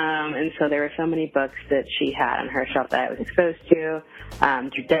 And so there were so many books that she had on her shelf that I was exposed to.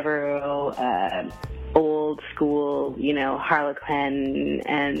 Drew Devereaux, old school, Harlequin,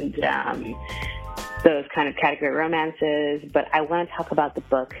 and those kind of category romances. But I want to talk about the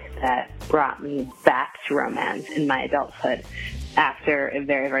book that brought me back to romance in my adulthood after a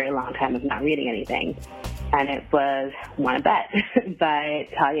very, very long time of not reading anything. And it was Wanna Bet by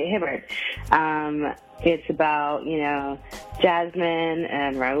Talia Hibbert. It's about, Jasmine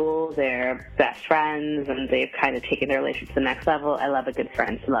and Raoul. They're best friends, and they've kind of taken their relationship to the next level. I love a good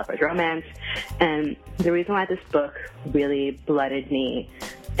friends to lovers romance. And the reason why this book really blooded me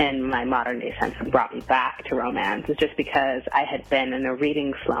in my modern day sense and brought me back to romance is just because I had been in a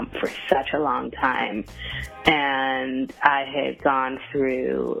reading slump for such a long time. And I had gone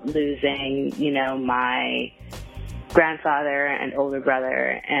through losing, my grandfather and older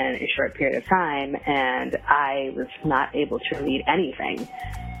brother in a short period of time, and I was not able to read anything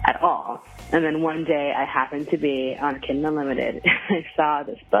at all. And then one day I happened to be on Kindle Unlimited and I saw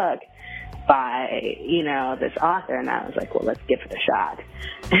this book by, this author, and I was like, well, let's give it a shot.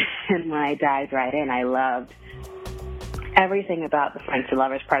 And when I dived right in, I loved everything about the friends to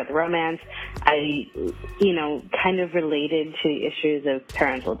lovers part of the romance. I, kind of related to issues of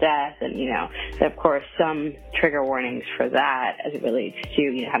parental death, and, of course, some trigger warnings for that as it relates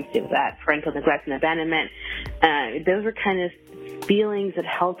to, having to do with that, parental neglect and abandonment. Those were kind of feelings that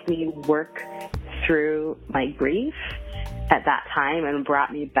helped me work through my grief at that time and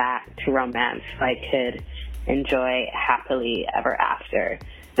brought me back to romance so I could enjoy happily ever after.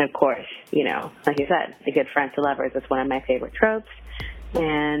 And of course, like you said, a good friend to lovers is one of my favorite tropes.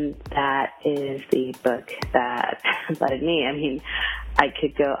 And that is the book that flooded me. I mean, I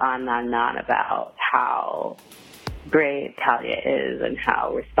could go on and on and on about how great Talia is and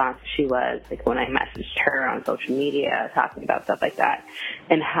how responsive she was, like when I messaged her on social media talking about stuff like that,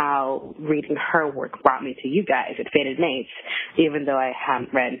 and how reading her work brought me to you guys at Fated Mates, even though I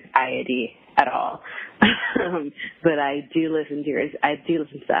haven't read IAD at all. But I do listen to yours. I do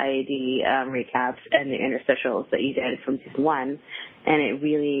listen to the IAD recaps and the interstitials that you did from season 1, and it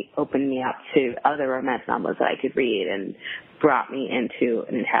really opened me up to other romance novels that I could read and brought me into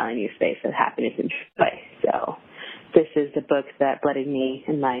an entirely new space of happiness and joy. So this is the book that blooded me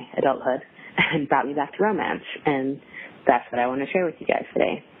in my adulthood and brought me back to romance, and that's what I want to share with you guys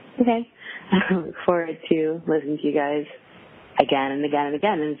today. Okay? I look forward to listening to you guys again and again and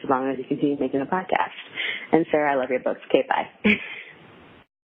again, and as long as you continue making a podcast. And Sarah, I love your books. Okay, bye.